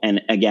wonderful.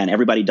 And again,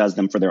 everybody does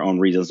them for their own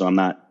reasons. So I'm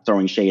not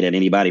throwing shade at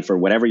anybody for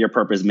whatever your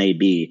purpose may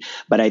be.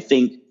 But I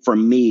think for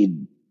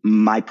me,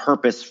 my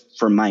purpose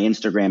for my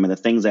Instagram and the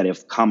things that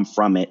have come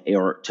from it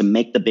are to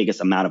make the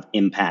biggest amount of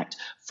impact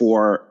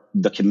for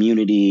the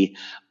community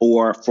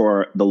or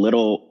for the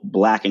little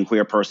Black and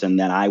queer person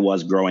that I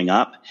was growing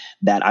up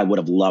that I would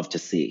have loved to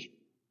see.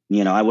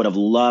 I would have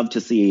loved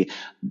to see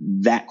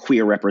that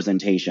queer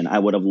representation. I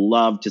would have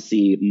loved to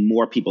see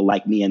more people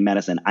like me in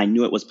medicine. I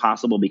knew it was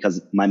possible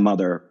because my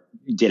mother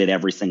did it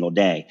every single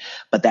day.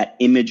 But that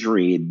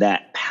imagery,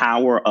 that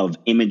power of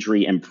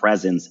imagery and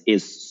presence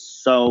is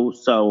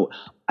so,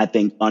 I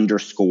think,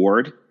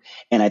 underscored.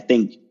 And I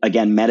think,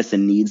 again,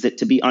 medicine needs it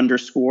to be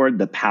underscored,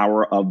 the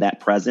power of that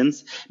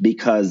presence,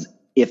 because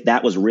if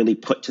that was really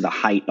put to the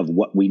height of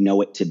what we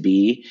know it to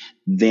be,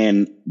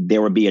 then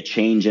there would be a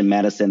change in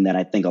medicine that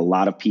I think a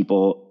lot of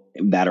people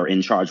that are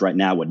in charge right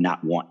now would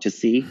not want to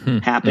see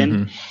happen.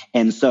 Mm-hmm.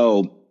 And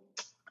so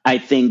I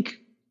think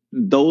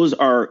those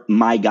are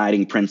my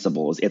guiding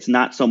principles. It's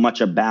not so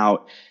much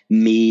about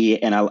me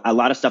and a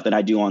lot of stuff that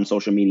I do on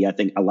social media. I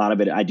think a lot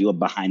of it I do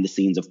behind the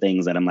scenes of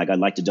things that I'm like, I'd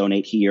like to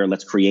donate here.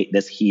 Let's create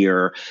this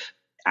here.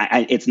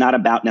 It's not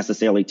about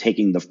necessarily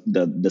taking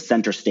the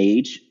center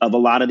stage of a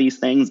lot of these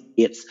things.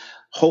 It's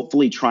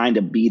hopefully trying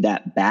to be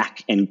that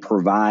back and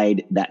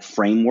provide that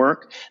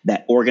framework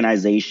that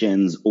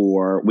organizations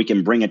or we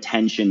can bring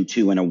attention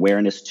to and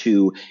awareness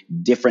to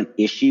different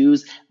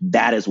issues.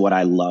 That is what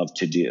I love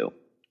to do.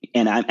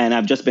 And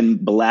I've just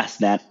been blessed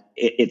that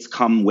it's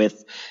come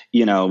with,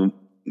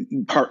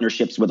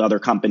 partnerships with other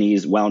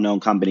companies,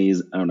 well-known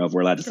companies. I don't know if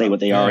we're allowed to say what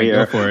they are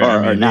here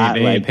or not.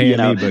 Like, like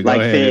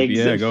Figs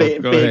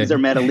or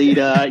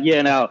Metalita,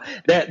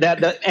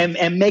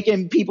 and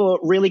making people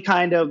really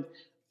kind of,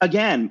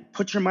 again,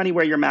 put your money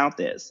where your mouth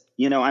is.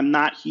 I'm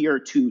not here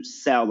to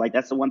sell. Like,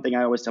 that's the one thing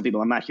I always tell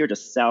people. I'm not here to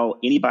sell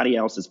anybody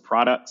else's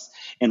products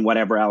and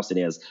whatever else it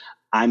is.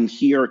 I'm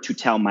here to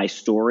tell my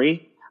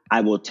story.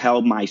 I will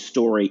tell my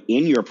story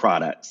in your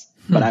products,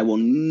 but I will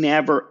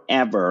never,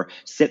 ever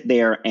sit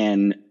there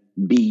and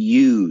be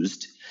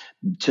used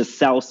to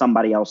sell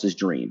somebody else's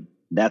dream.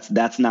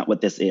 That's not what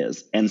this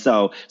is. And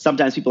so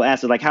sometimes people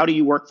ask, like, how do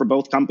you work for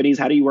both companies?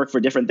 How do you work for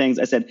different things?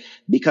 I said,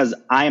 because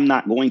I am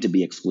not going to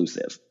be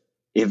exclusive.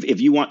 If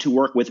you want to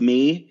work with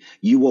me,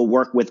 you will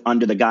work with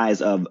under the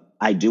guise of,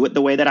 I do it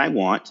the way that I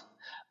want.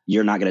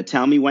 You're not going to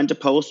tell me when to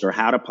post or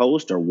how to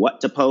post or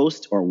what to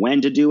post or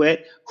when to do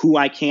it, who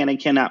I can and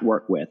cannot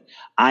work with.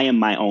 I am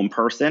my own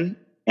person,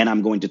 and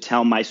I'm going to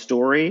tell my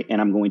story, and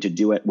I'm going to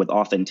do it with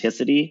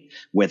authenticity,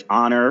 with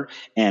honor,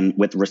 and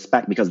with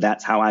respect, because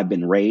that's how I've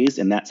been raised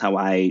and that's how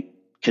I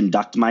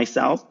conduct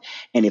myself.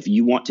 And if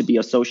you want to be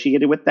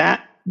associated with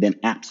that, then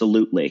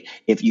absolutely.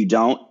 If you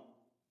don't,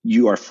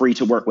 you are free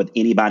to work with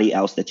anybody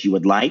else that you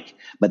would like.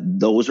 But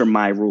those are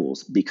my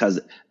rules,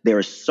 because there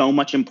is so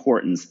much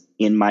importance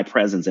in my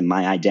presence and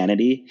my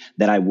identity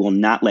that I will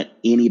not let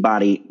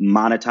anybody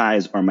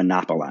monetize or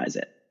monopolize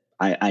it.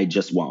 I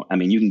just won't. I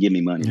mean, you can give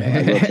me money.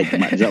 I will take the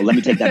money. So let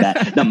me take that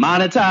back. The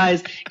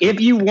monetize, if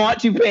you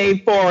want to pay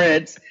for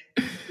it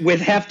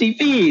with hefty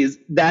fees,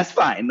 that's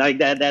fine. Like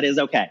that is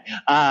okay.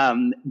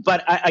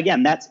 But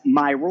again, that's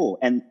my rule.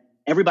 And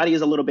everybody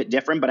is a little bit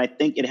different, but I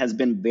think it has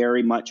been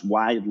very much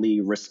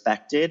widely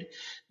respected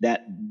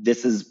that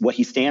this is what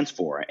he stands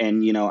for.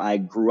 And, I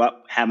grew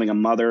up having a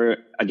mother,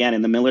 again,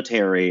 in the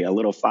military, a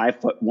little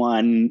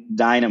 5'1"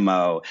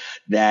 dynamo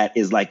that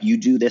is like, you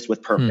do this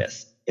with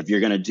purpose. If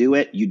you're going to do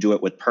it, you do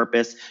it with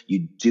purpose. You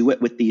do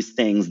it with these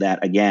things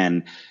that,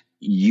 again,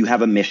 you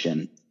have a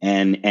mission,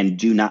 and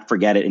do not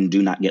forget it and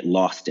do not get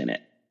lost in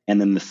it. And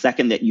then the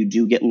second that you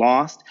do get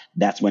lost,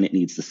 that's when it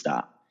needs to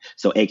stop.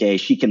 So AKA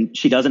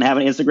she doesn't have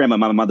an Instagram, but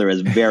my mother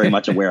is very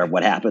much aware of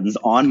what happens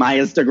on my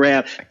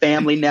Instagram,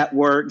 family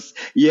networks,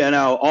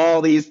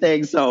 all these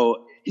things.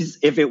 So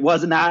if it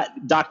was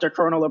not Dr.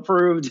 Colonel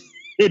approved,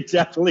 it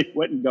definitely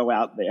wouldn't go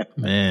out there.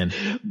 Man.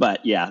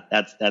 But yeah,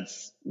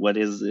 that's what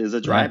is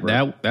a driver.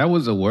 Right. That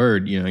was a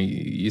word,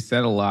 you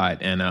said a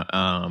lot. And,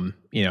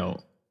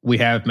 we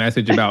have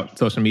message about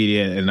social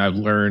media, and I've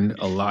learned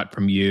a lot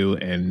from you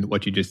and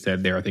what you just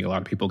said there. I think a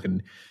lot of people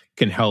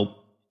can help,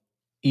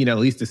 at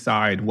least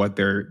decide what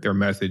their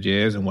message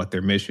is and what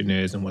their mission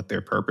is and what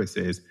their purpose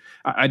is.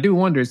 I do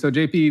wonder, so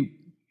JP,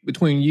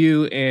 between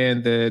you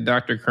and the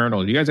Dr.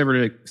 Colonel, do you guys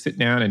ever sit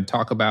down and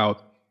talk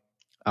about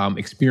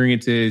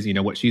experiences,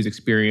 what she's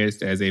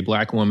experienced as a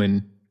Black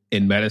woman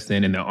in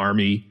medicine in the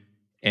Army,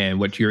 and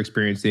what you're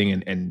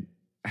experiencing and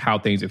how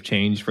things have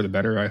changed for the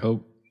better, I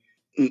hope?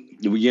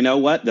 You know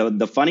what?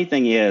 The funny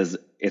thing is,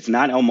 it's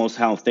not almost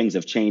how things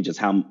have changed, it's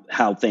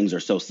how things are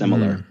so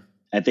similar.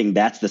 I think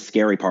that's the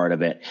scary part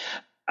of it.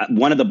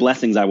 One of the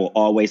blessings I will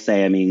always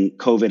say, I mean,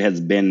 COVID has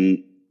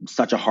been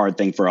such a hard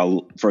thing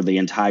for the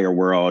entire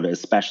world,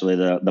 especially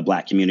the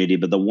Black community.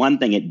 But the one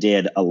thing it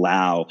did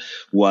allow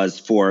was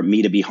for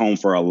me to be home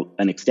for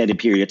an extended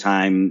period of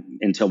time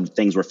until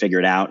things were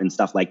figured out and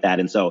stuff like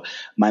that. And so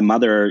my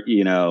mother,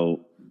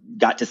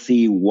 got to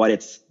see what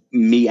it's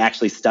me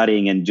actually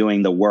studying and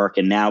doing the work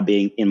and now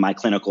being in my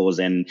clinicals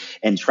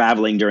and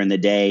traveling during the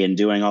day and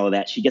doing all of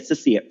that, she gets to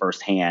see it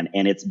firsthand.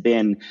 And it's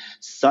been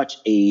such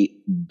a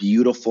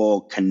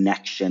beautiful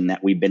connection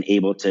that we've been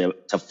able to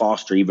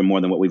foster even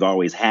more than what we've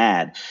always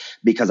had,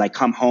 because I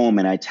come home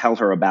and I tell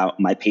her about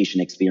my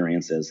patient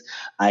experiences.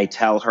 I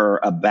tell her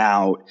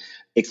about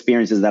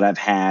experiences that I've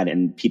had,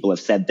 and people have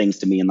said things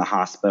to me in the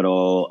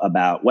hospital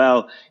about,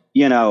 well,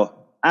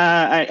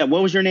 what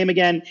was your name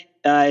again?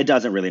 It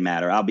doesn't really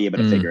matter. I'll be able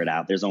to figure it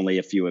out. There's only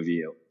a few of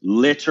you.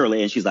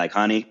 Literally. And she's like,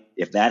 honey,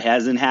 if that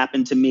hasn't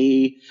happened to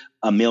me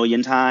a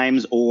million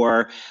times,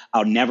 or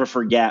I'll never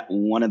forget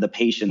one of the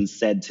patients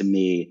said to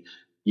me,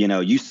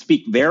 you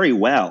speak very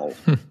well.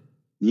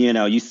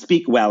 You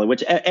speak well,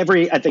 which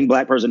I think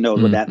Black person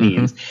knows what that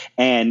means.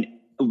 And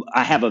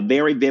I have a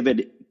very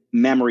vivid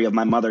memory of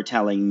my mother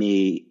telling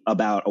me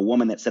about a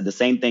woman that said the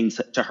same thing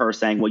to her,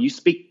 saying, well, you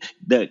speak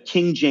the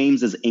King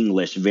James's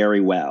English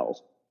very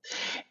well.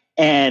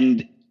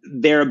 And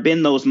there have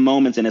been those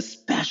moments, and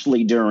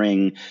especially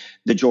during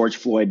the George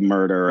Floyd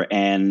murder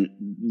and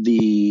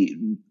the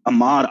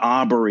Ahmaud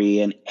Arbery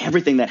and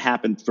everything that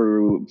happened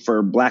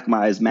for Black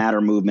Lives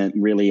Matter movement,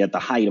 really at the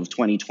height of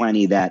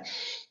 2020, that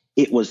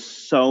it was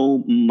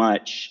so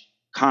much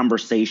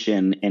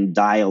conversation and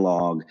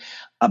dialogue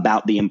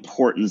about the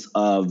importance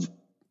of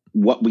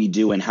what we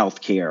do in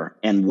healthcare,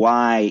 and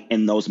why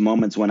in those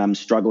moments when I'm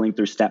struggling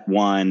through step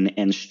one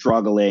and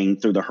struggling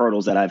through the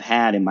hurdles that I've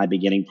had in my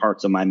beginning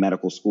parts of my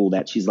medical school,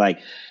 that she's like,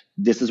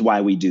 this is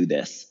why we do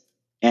this.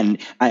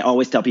 And I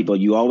always tell people,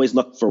 you always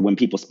look for when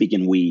people speak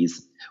in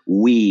we's.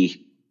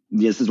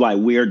 This is why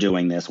we're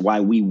doing this, why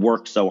we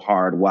work so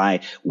hard, why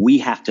we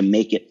have to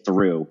make it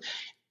through,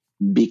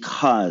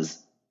 because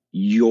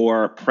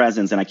your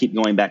presence, and I keep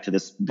going back to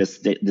this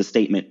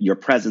statement, your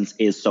presence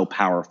is so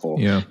powerful.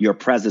 Yeah. Your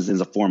presence is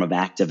a form of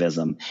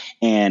activism.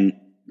 And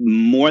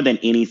more than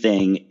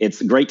anything,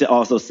 it's great to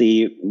also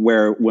see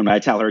where, when I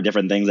tell her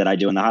different things that I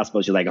do in the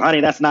hospital, she's like, honey,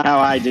 that's not how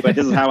I do it.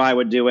 This is how I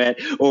would do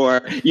it.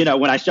 Or,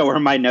 when I show her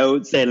my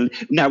notes, and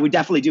now we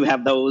definitely do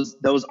have those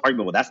arguments.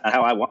 Well, that's not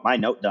how I want my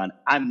note done.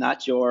 I'm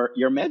not your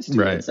med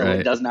student, so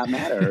it does not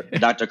matter,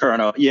 Dr.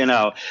 Colonel,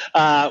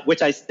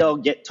 which I still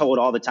get told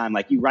all the time,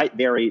 like, you write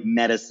very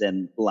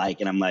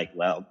medicine-like. And I'm like,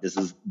 well, this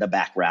is the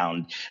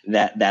background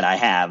that I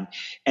have.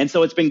 And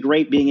so it's been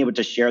great being able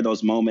to share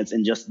those moments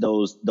and just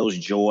those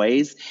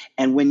joys.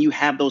 And when you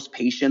have those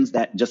patients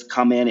that just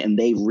come in and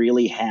they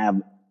really have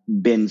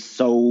been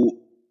so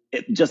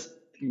just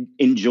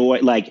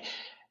like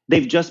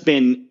they've just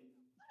been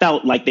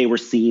felt like they were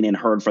seen and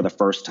heard for the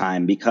first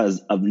time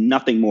because of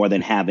nothing more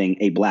than having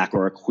a Black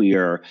or a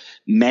queer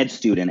med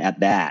student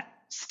at that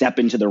step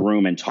into the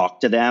room and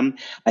talk to them.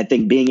 I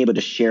think being able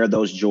to share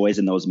those joys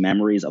and those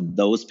memories of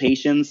those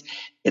patients,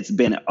 it's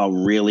been a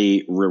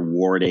really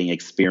rewarding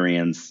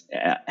experience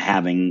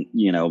having,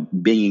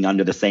 being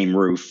under the same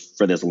roof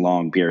for this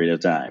long period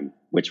of time,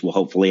 which will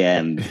hopefully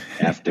end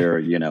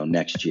after,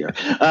 next year.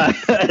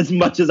 As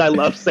much as I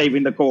love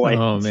saving the coins,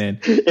 oh man,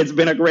 it's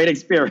been a great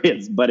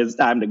experience, but it's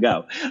time to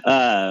go.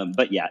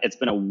 But yeah, it's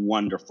been a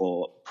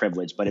wonderful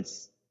privilege, but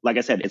it's, like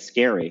I said, it's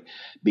scary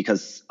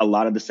because a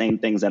lot of the same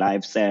things that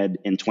I've said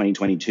in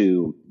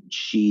 2022,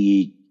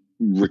 she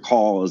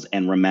recalls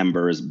and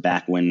remembers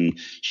back when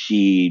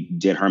she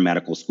did her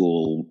medical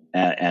school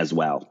as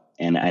well.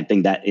 And I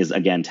think that is,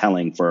 again,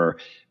 telling for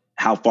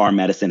how far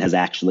medicine has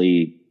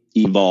actually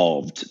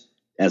evolved,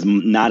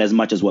 not as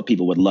much as what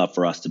people would love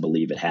for us to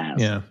believe it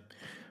has. Yeah.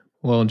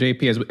 Well,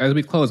 JP, as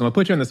we close, I'm going to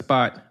put you on the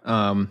spot,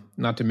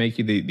 not to make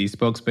you the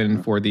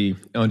spokesman for the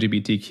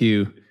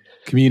LGBTQ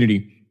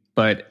community,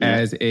 but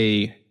as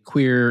a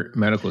queer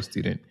medical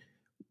student,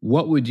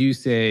 what would you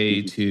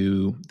say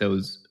to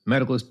those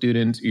medical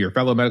students, your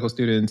fellow medical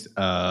students,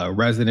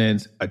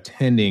 residents,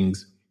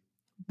 attendings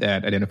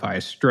that identify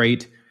as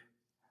straight?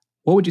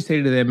 What would you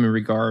say to them in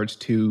regards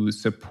to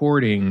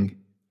supporting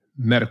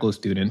medical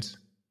students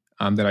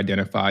that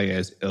identify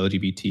as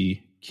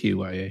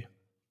LGBTQIA?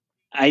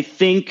 I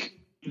think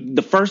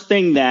the first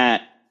thing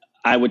that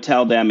I would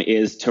tell them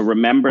is to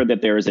remember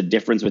that there is a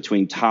difference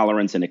between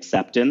tolerance and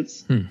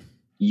acceptance.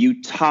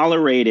 You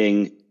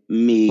tolerating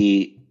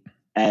me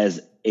as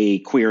a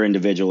queer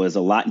individual is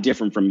a lot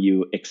different from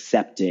you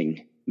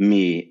accepting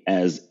me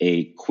as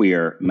a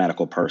queer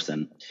medical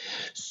person.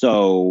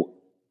 So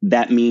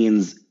that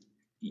means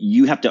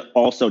you have to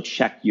also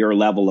check your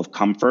level of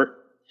comfort,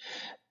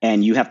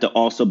 and you have to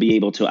also be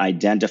able to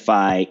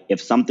identify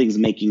if something's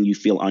making you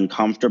feel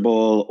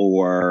uncomfortable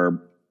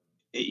or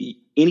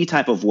any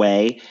type of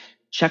way.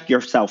 Check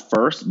yourself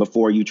first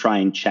before you try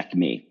and check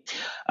me.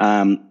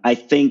 I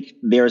think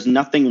there's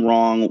nothing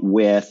wrong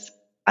with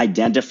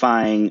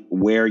identifying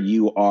where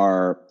you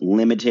are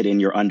limited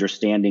in your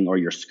understanding or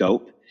your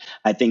scope.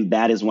 I think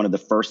that is one of the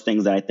first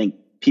things that I think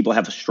people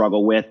have a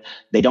struggle with.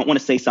 They don't want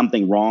to say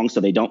something wrong, so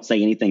they don't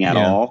say anything at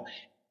all.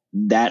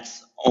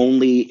 That's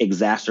only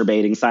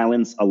exacerbating.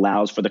 Silence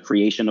allows for the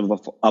creation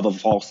of a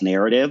false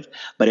narrative,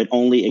 but it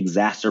only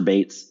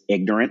exacerbates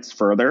ignorance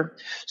further.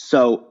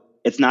 So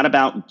it's not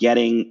about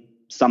getting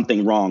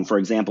something wrong. For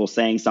example,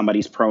 saying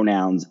somebody's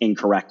pronouns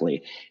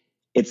incorrectly.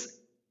 It's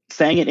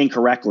saying it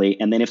incorrectly.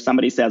 And then if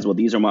somebody says, well,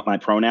 these are what my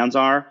pronouns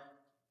are,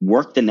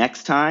 work the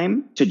next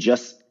time to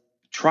just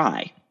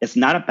try. It's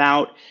not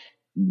about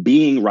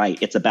being right.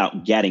 It's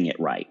about getting it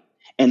right.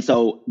 And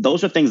so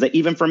those are things that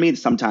even for me,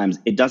 sometimes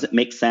it doesn't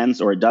make sense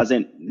or it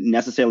doesn't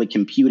necessarily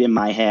compute in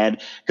my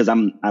head because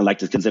I like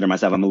to consider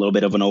myself, I'm a little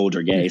bit of an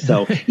older gay.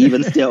 So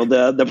even still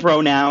the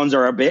pronouns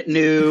are a bit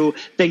new,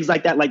 things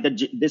like that. Like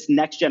this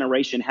next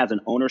generation has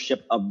an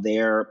ownership of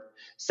their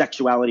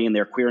sexuality and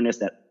their queerness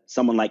that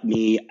someone like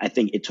me, I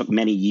think it took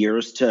many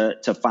years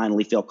to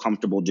finally feel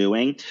comfortable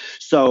doing.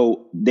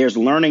 So there's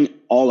learning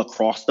all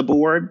across the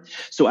board.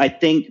 So I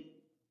think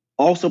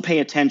also pay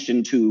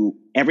attention to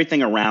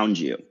everything around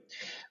you.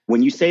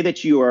 When you say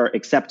that you are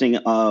accepting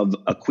of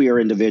a queer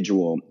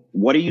individual,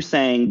 what are you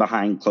saying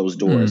behind closed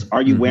doors?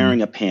 Are you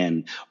wearing a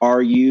pin?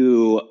 Are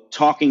you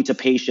talking to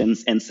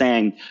patients and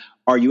saying,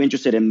 are you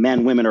interested in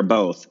men, women, or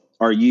both?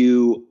 Are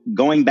you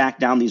going back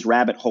down these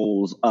rabbit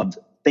holes of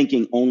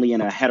thinking only in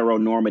a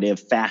heteronormative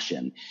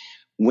fashion?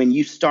 When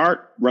you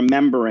start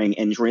remembering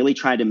and really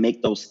try to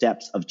make those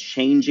steps of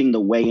changing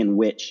the way in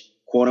which,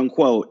 quote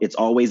unquote, it's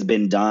always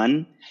been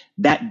done,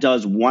 that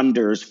does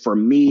wonders for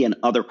me and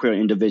other queer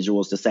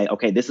individuals to say,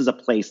 okay, this is a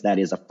place that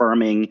is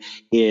affirming,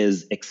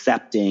 is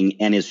accepting,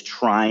 and is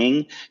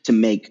trying to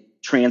make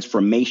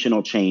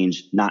transformational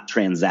change, not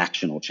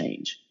transactional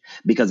change.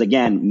 Because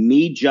again,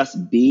 me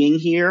just being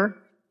here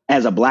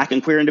as a Black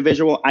and queer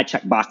individual, I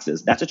check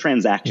boxes. That's a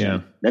transaction. Yeah.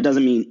 That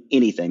doesn't mean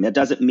anything. That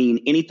doesn't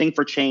mean anything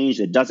for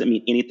change. It doesn't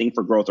mean anything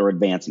for growth or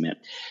advancement.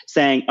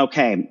 Saying,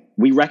 okay,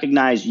 we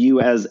recognize you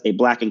as a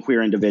Black and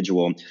queer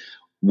individual.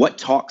 What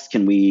talks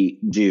can we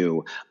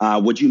do?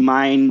 Would you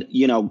mind,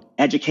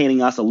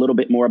 educating us a little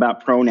bit more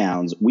about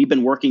pronouns? We've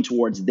been working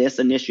towards this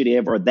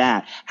initiative or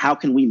that. How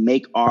can we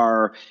make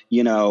our,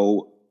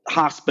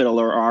 hospital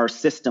or our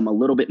system a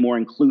little bit more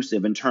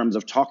inclusive in terms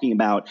of talking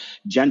about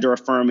gender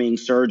affirming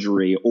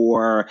surgery,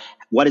 or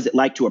what is it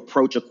like to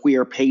approach a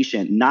queer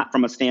patient, not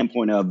from a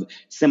standpoint of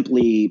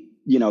simply,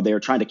 they're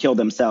trying to kill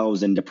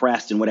themselves and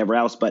depressed and whatever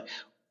else, but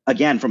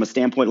again, from a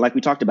standpoint, like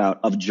we talked about,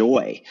 of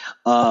joy,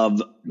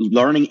 of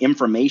learning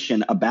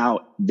information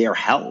about their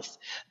health.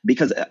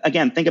 Because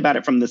again, think about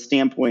it from the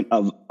standpoint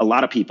of a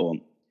lot of people.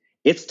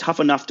 It's tough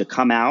enough to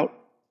come out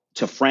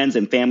to friends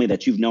and family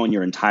that you've known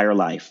your entire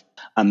life.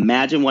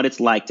 Imagine what it's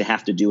like to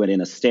have to do it in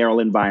a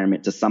sterile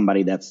environment to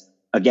somebody that's,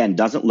 again,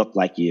 doesn't look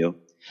like you,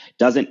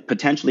 doesn't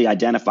potentially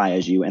identify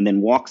as you, and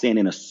then walks in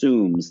and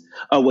assumes,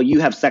 oh, well,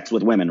 you have sex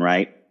with women,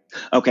 right?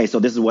 Okay, so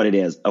this is what it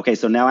is. Okay,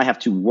 so now I have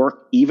to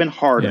work even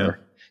harder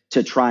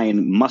to try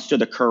and muster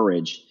the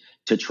courage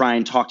to try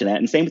and talk to that.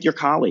 And same with your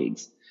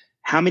colleagues.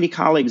 How many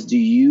colleagues do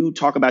you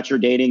talk about your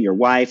dating, your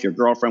wife, your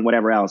girlfriend,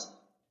 whatever else?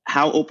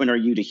 How open are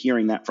you to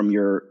hearing that from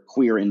your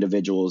queer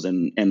individuals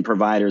and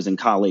providers and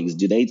colleagues?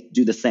 Do they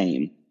do the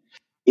same?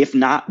 If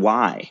not,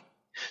 why?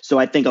 So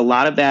I think a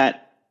lot of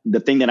that, the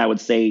thing that I would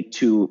say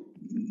to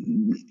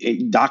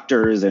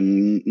doctors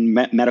and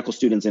medical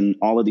students and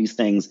all of these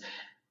things,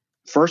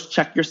 first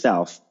check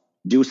yourself,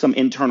 do some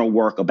internal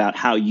work about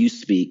how you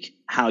speak,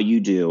 how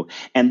you do.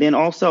 And then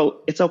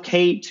also, it's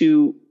okay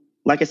to,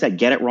 like I said,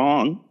 get it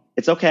wrong.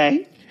 It's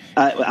okay.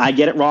 I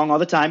get it wrong all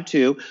the time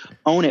too.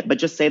 Own it, but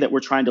just say that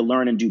we're trying to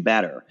learn and do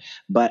better.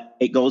 But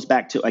it goes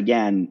back to,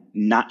 again,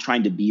 not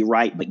trying to be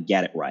right, but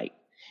get it right.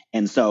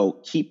 And so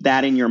keep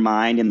that in your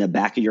mind, in the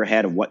back of your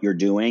head of what you're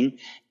doing,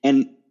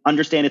 and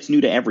understand it's new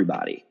to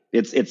everybody.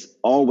 It's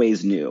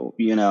always new.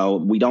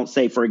 We don't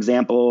say, for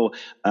example,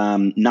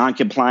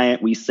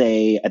 non-compliant. We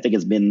say, I think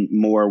it's been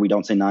more, we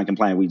don't say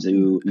non-compliant. We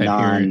do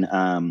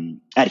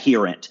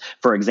adherent,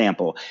 for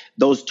example.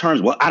 Those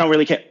terms, well, I don't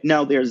really care.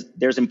 No,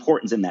 there's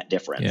importance in that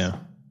difference. Yeah.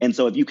 And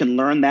so if you can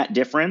learn that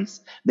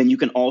difference, then you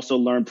can also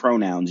learn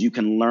pronouns. You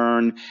can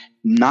learn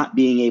not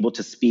being able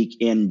to speak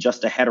in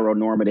just a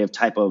heteronormative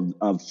type of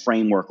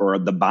framework or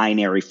the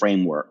binary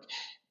framework.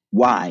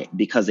 Why?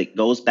 Because it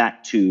goes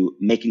back to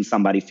making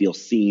somebody feel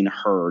seen,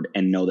 heard,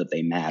 and know that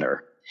they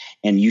matter.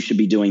 And you should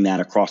be doing that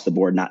across the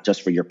board, not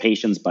just for your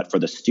patients, but for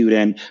the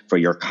student, for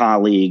your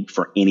colleague,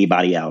 for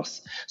anybody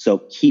else.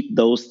 So keep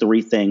those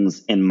three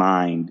things in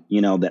mind,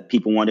 that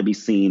people want to be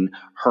seen,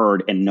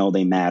 heard, and know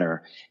they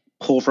matter.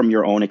 Pull from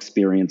your own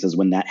experiences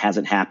when that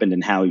hasn't happened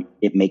and how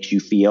it makes you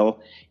feel.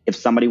 If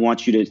somebody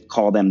wants you to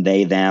call them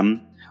they,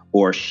 them,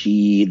 or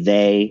she,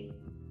 they,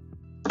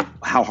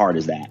 how hard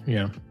is that?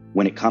 Yeah.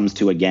 When it comes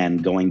to, again,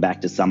 going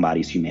back to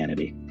somebody's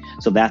humanity.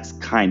 So that's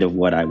kind of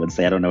what I would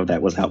say. I don't know if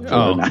that was helpful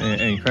or not.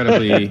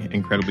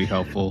 Incredibly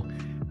helpful.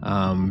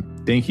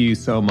 Thank you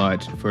so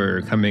much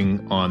for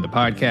coming on the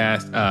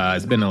podcast.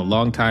 It's been a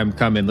long time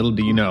coming. Little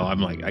do you know, I'm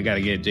like, I got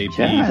to get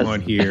JP on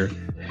here.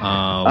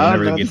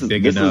 Whenever it gets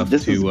big enough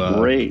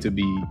to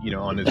be,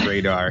 on his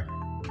radar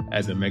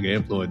as a mega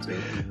influencer.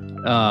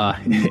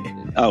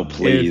 Oh,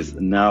 please.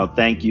 No,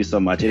 thank you so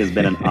much. It has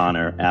been an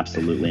honor.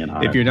 Absolutely an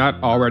honor. If you're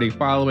not already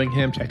following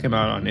him, check him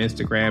out on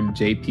Instagram,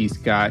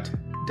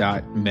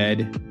 jpscott.med,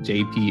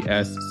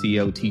 jpscott.med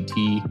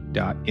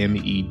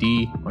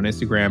on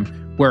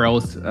Instagram. Where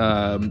else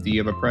do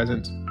you have a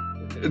presence?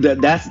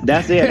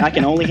 That's it. I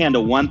can only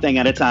handle one thing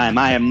at a time.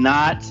 I am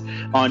not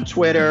on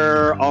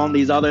Twitter, on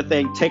these other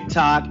things.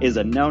 TikTok is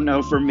a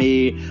no-no for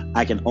me.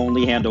 I can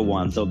only handle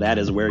one. So that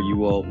is where you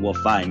will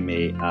find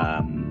me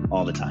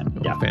all the time.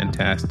 Yeah.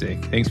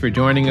 Fantastic. Thanks for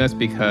joining us,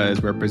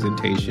 because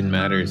representation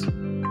matters.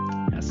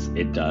 Yes,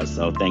 it does.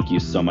 So thank you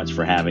so much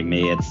for having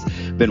me. It's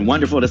been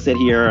wonderful to sit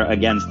here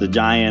against the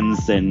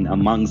giants and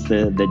amongst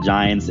the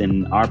giants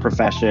in our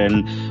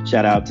profession.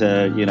 Shout out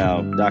to,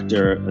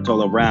 Dr.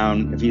 Atolo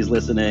Brown, if he's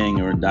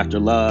listening, or Dr.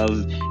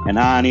 Love and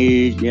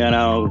Ani,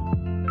 I'm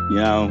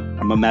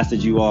gonna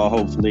message you all.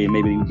 Hopefully,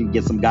 maybe we can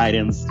get some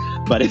guidance.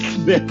 But it's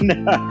been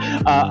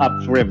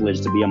a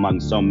privilege to be among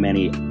so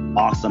many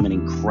awesome and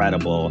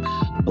incredible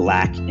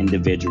Black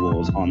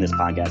individuals on this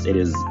podcast. It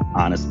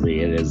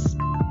has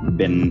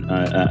been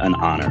an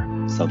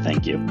honor. So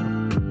thank you.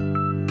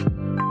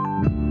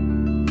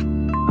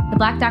 The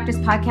Black Doctors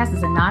Podcast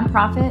is a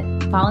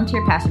nonprofit,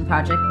 volunteer passion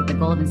project with the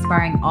goal of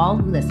inspiring all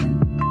who listen.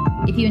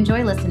 If you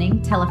enjoy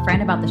listening, tell a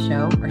friend about the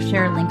show or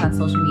share a link on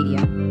social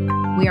media.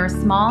 We are a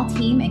small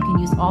team and can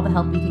use all the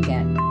help we can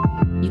get.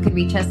 You can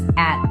reach us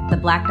at the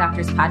Black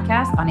Doctors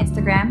Podcast on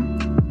Instagram,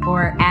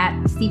 or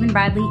at Stephen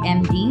Bradley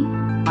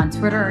MD on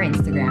Twitter or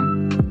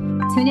Instagram.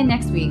 Tune in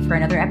next week for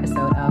another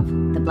episode of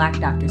the Black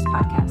Doctors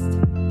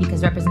Podcast,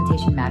 because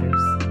representation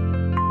matters.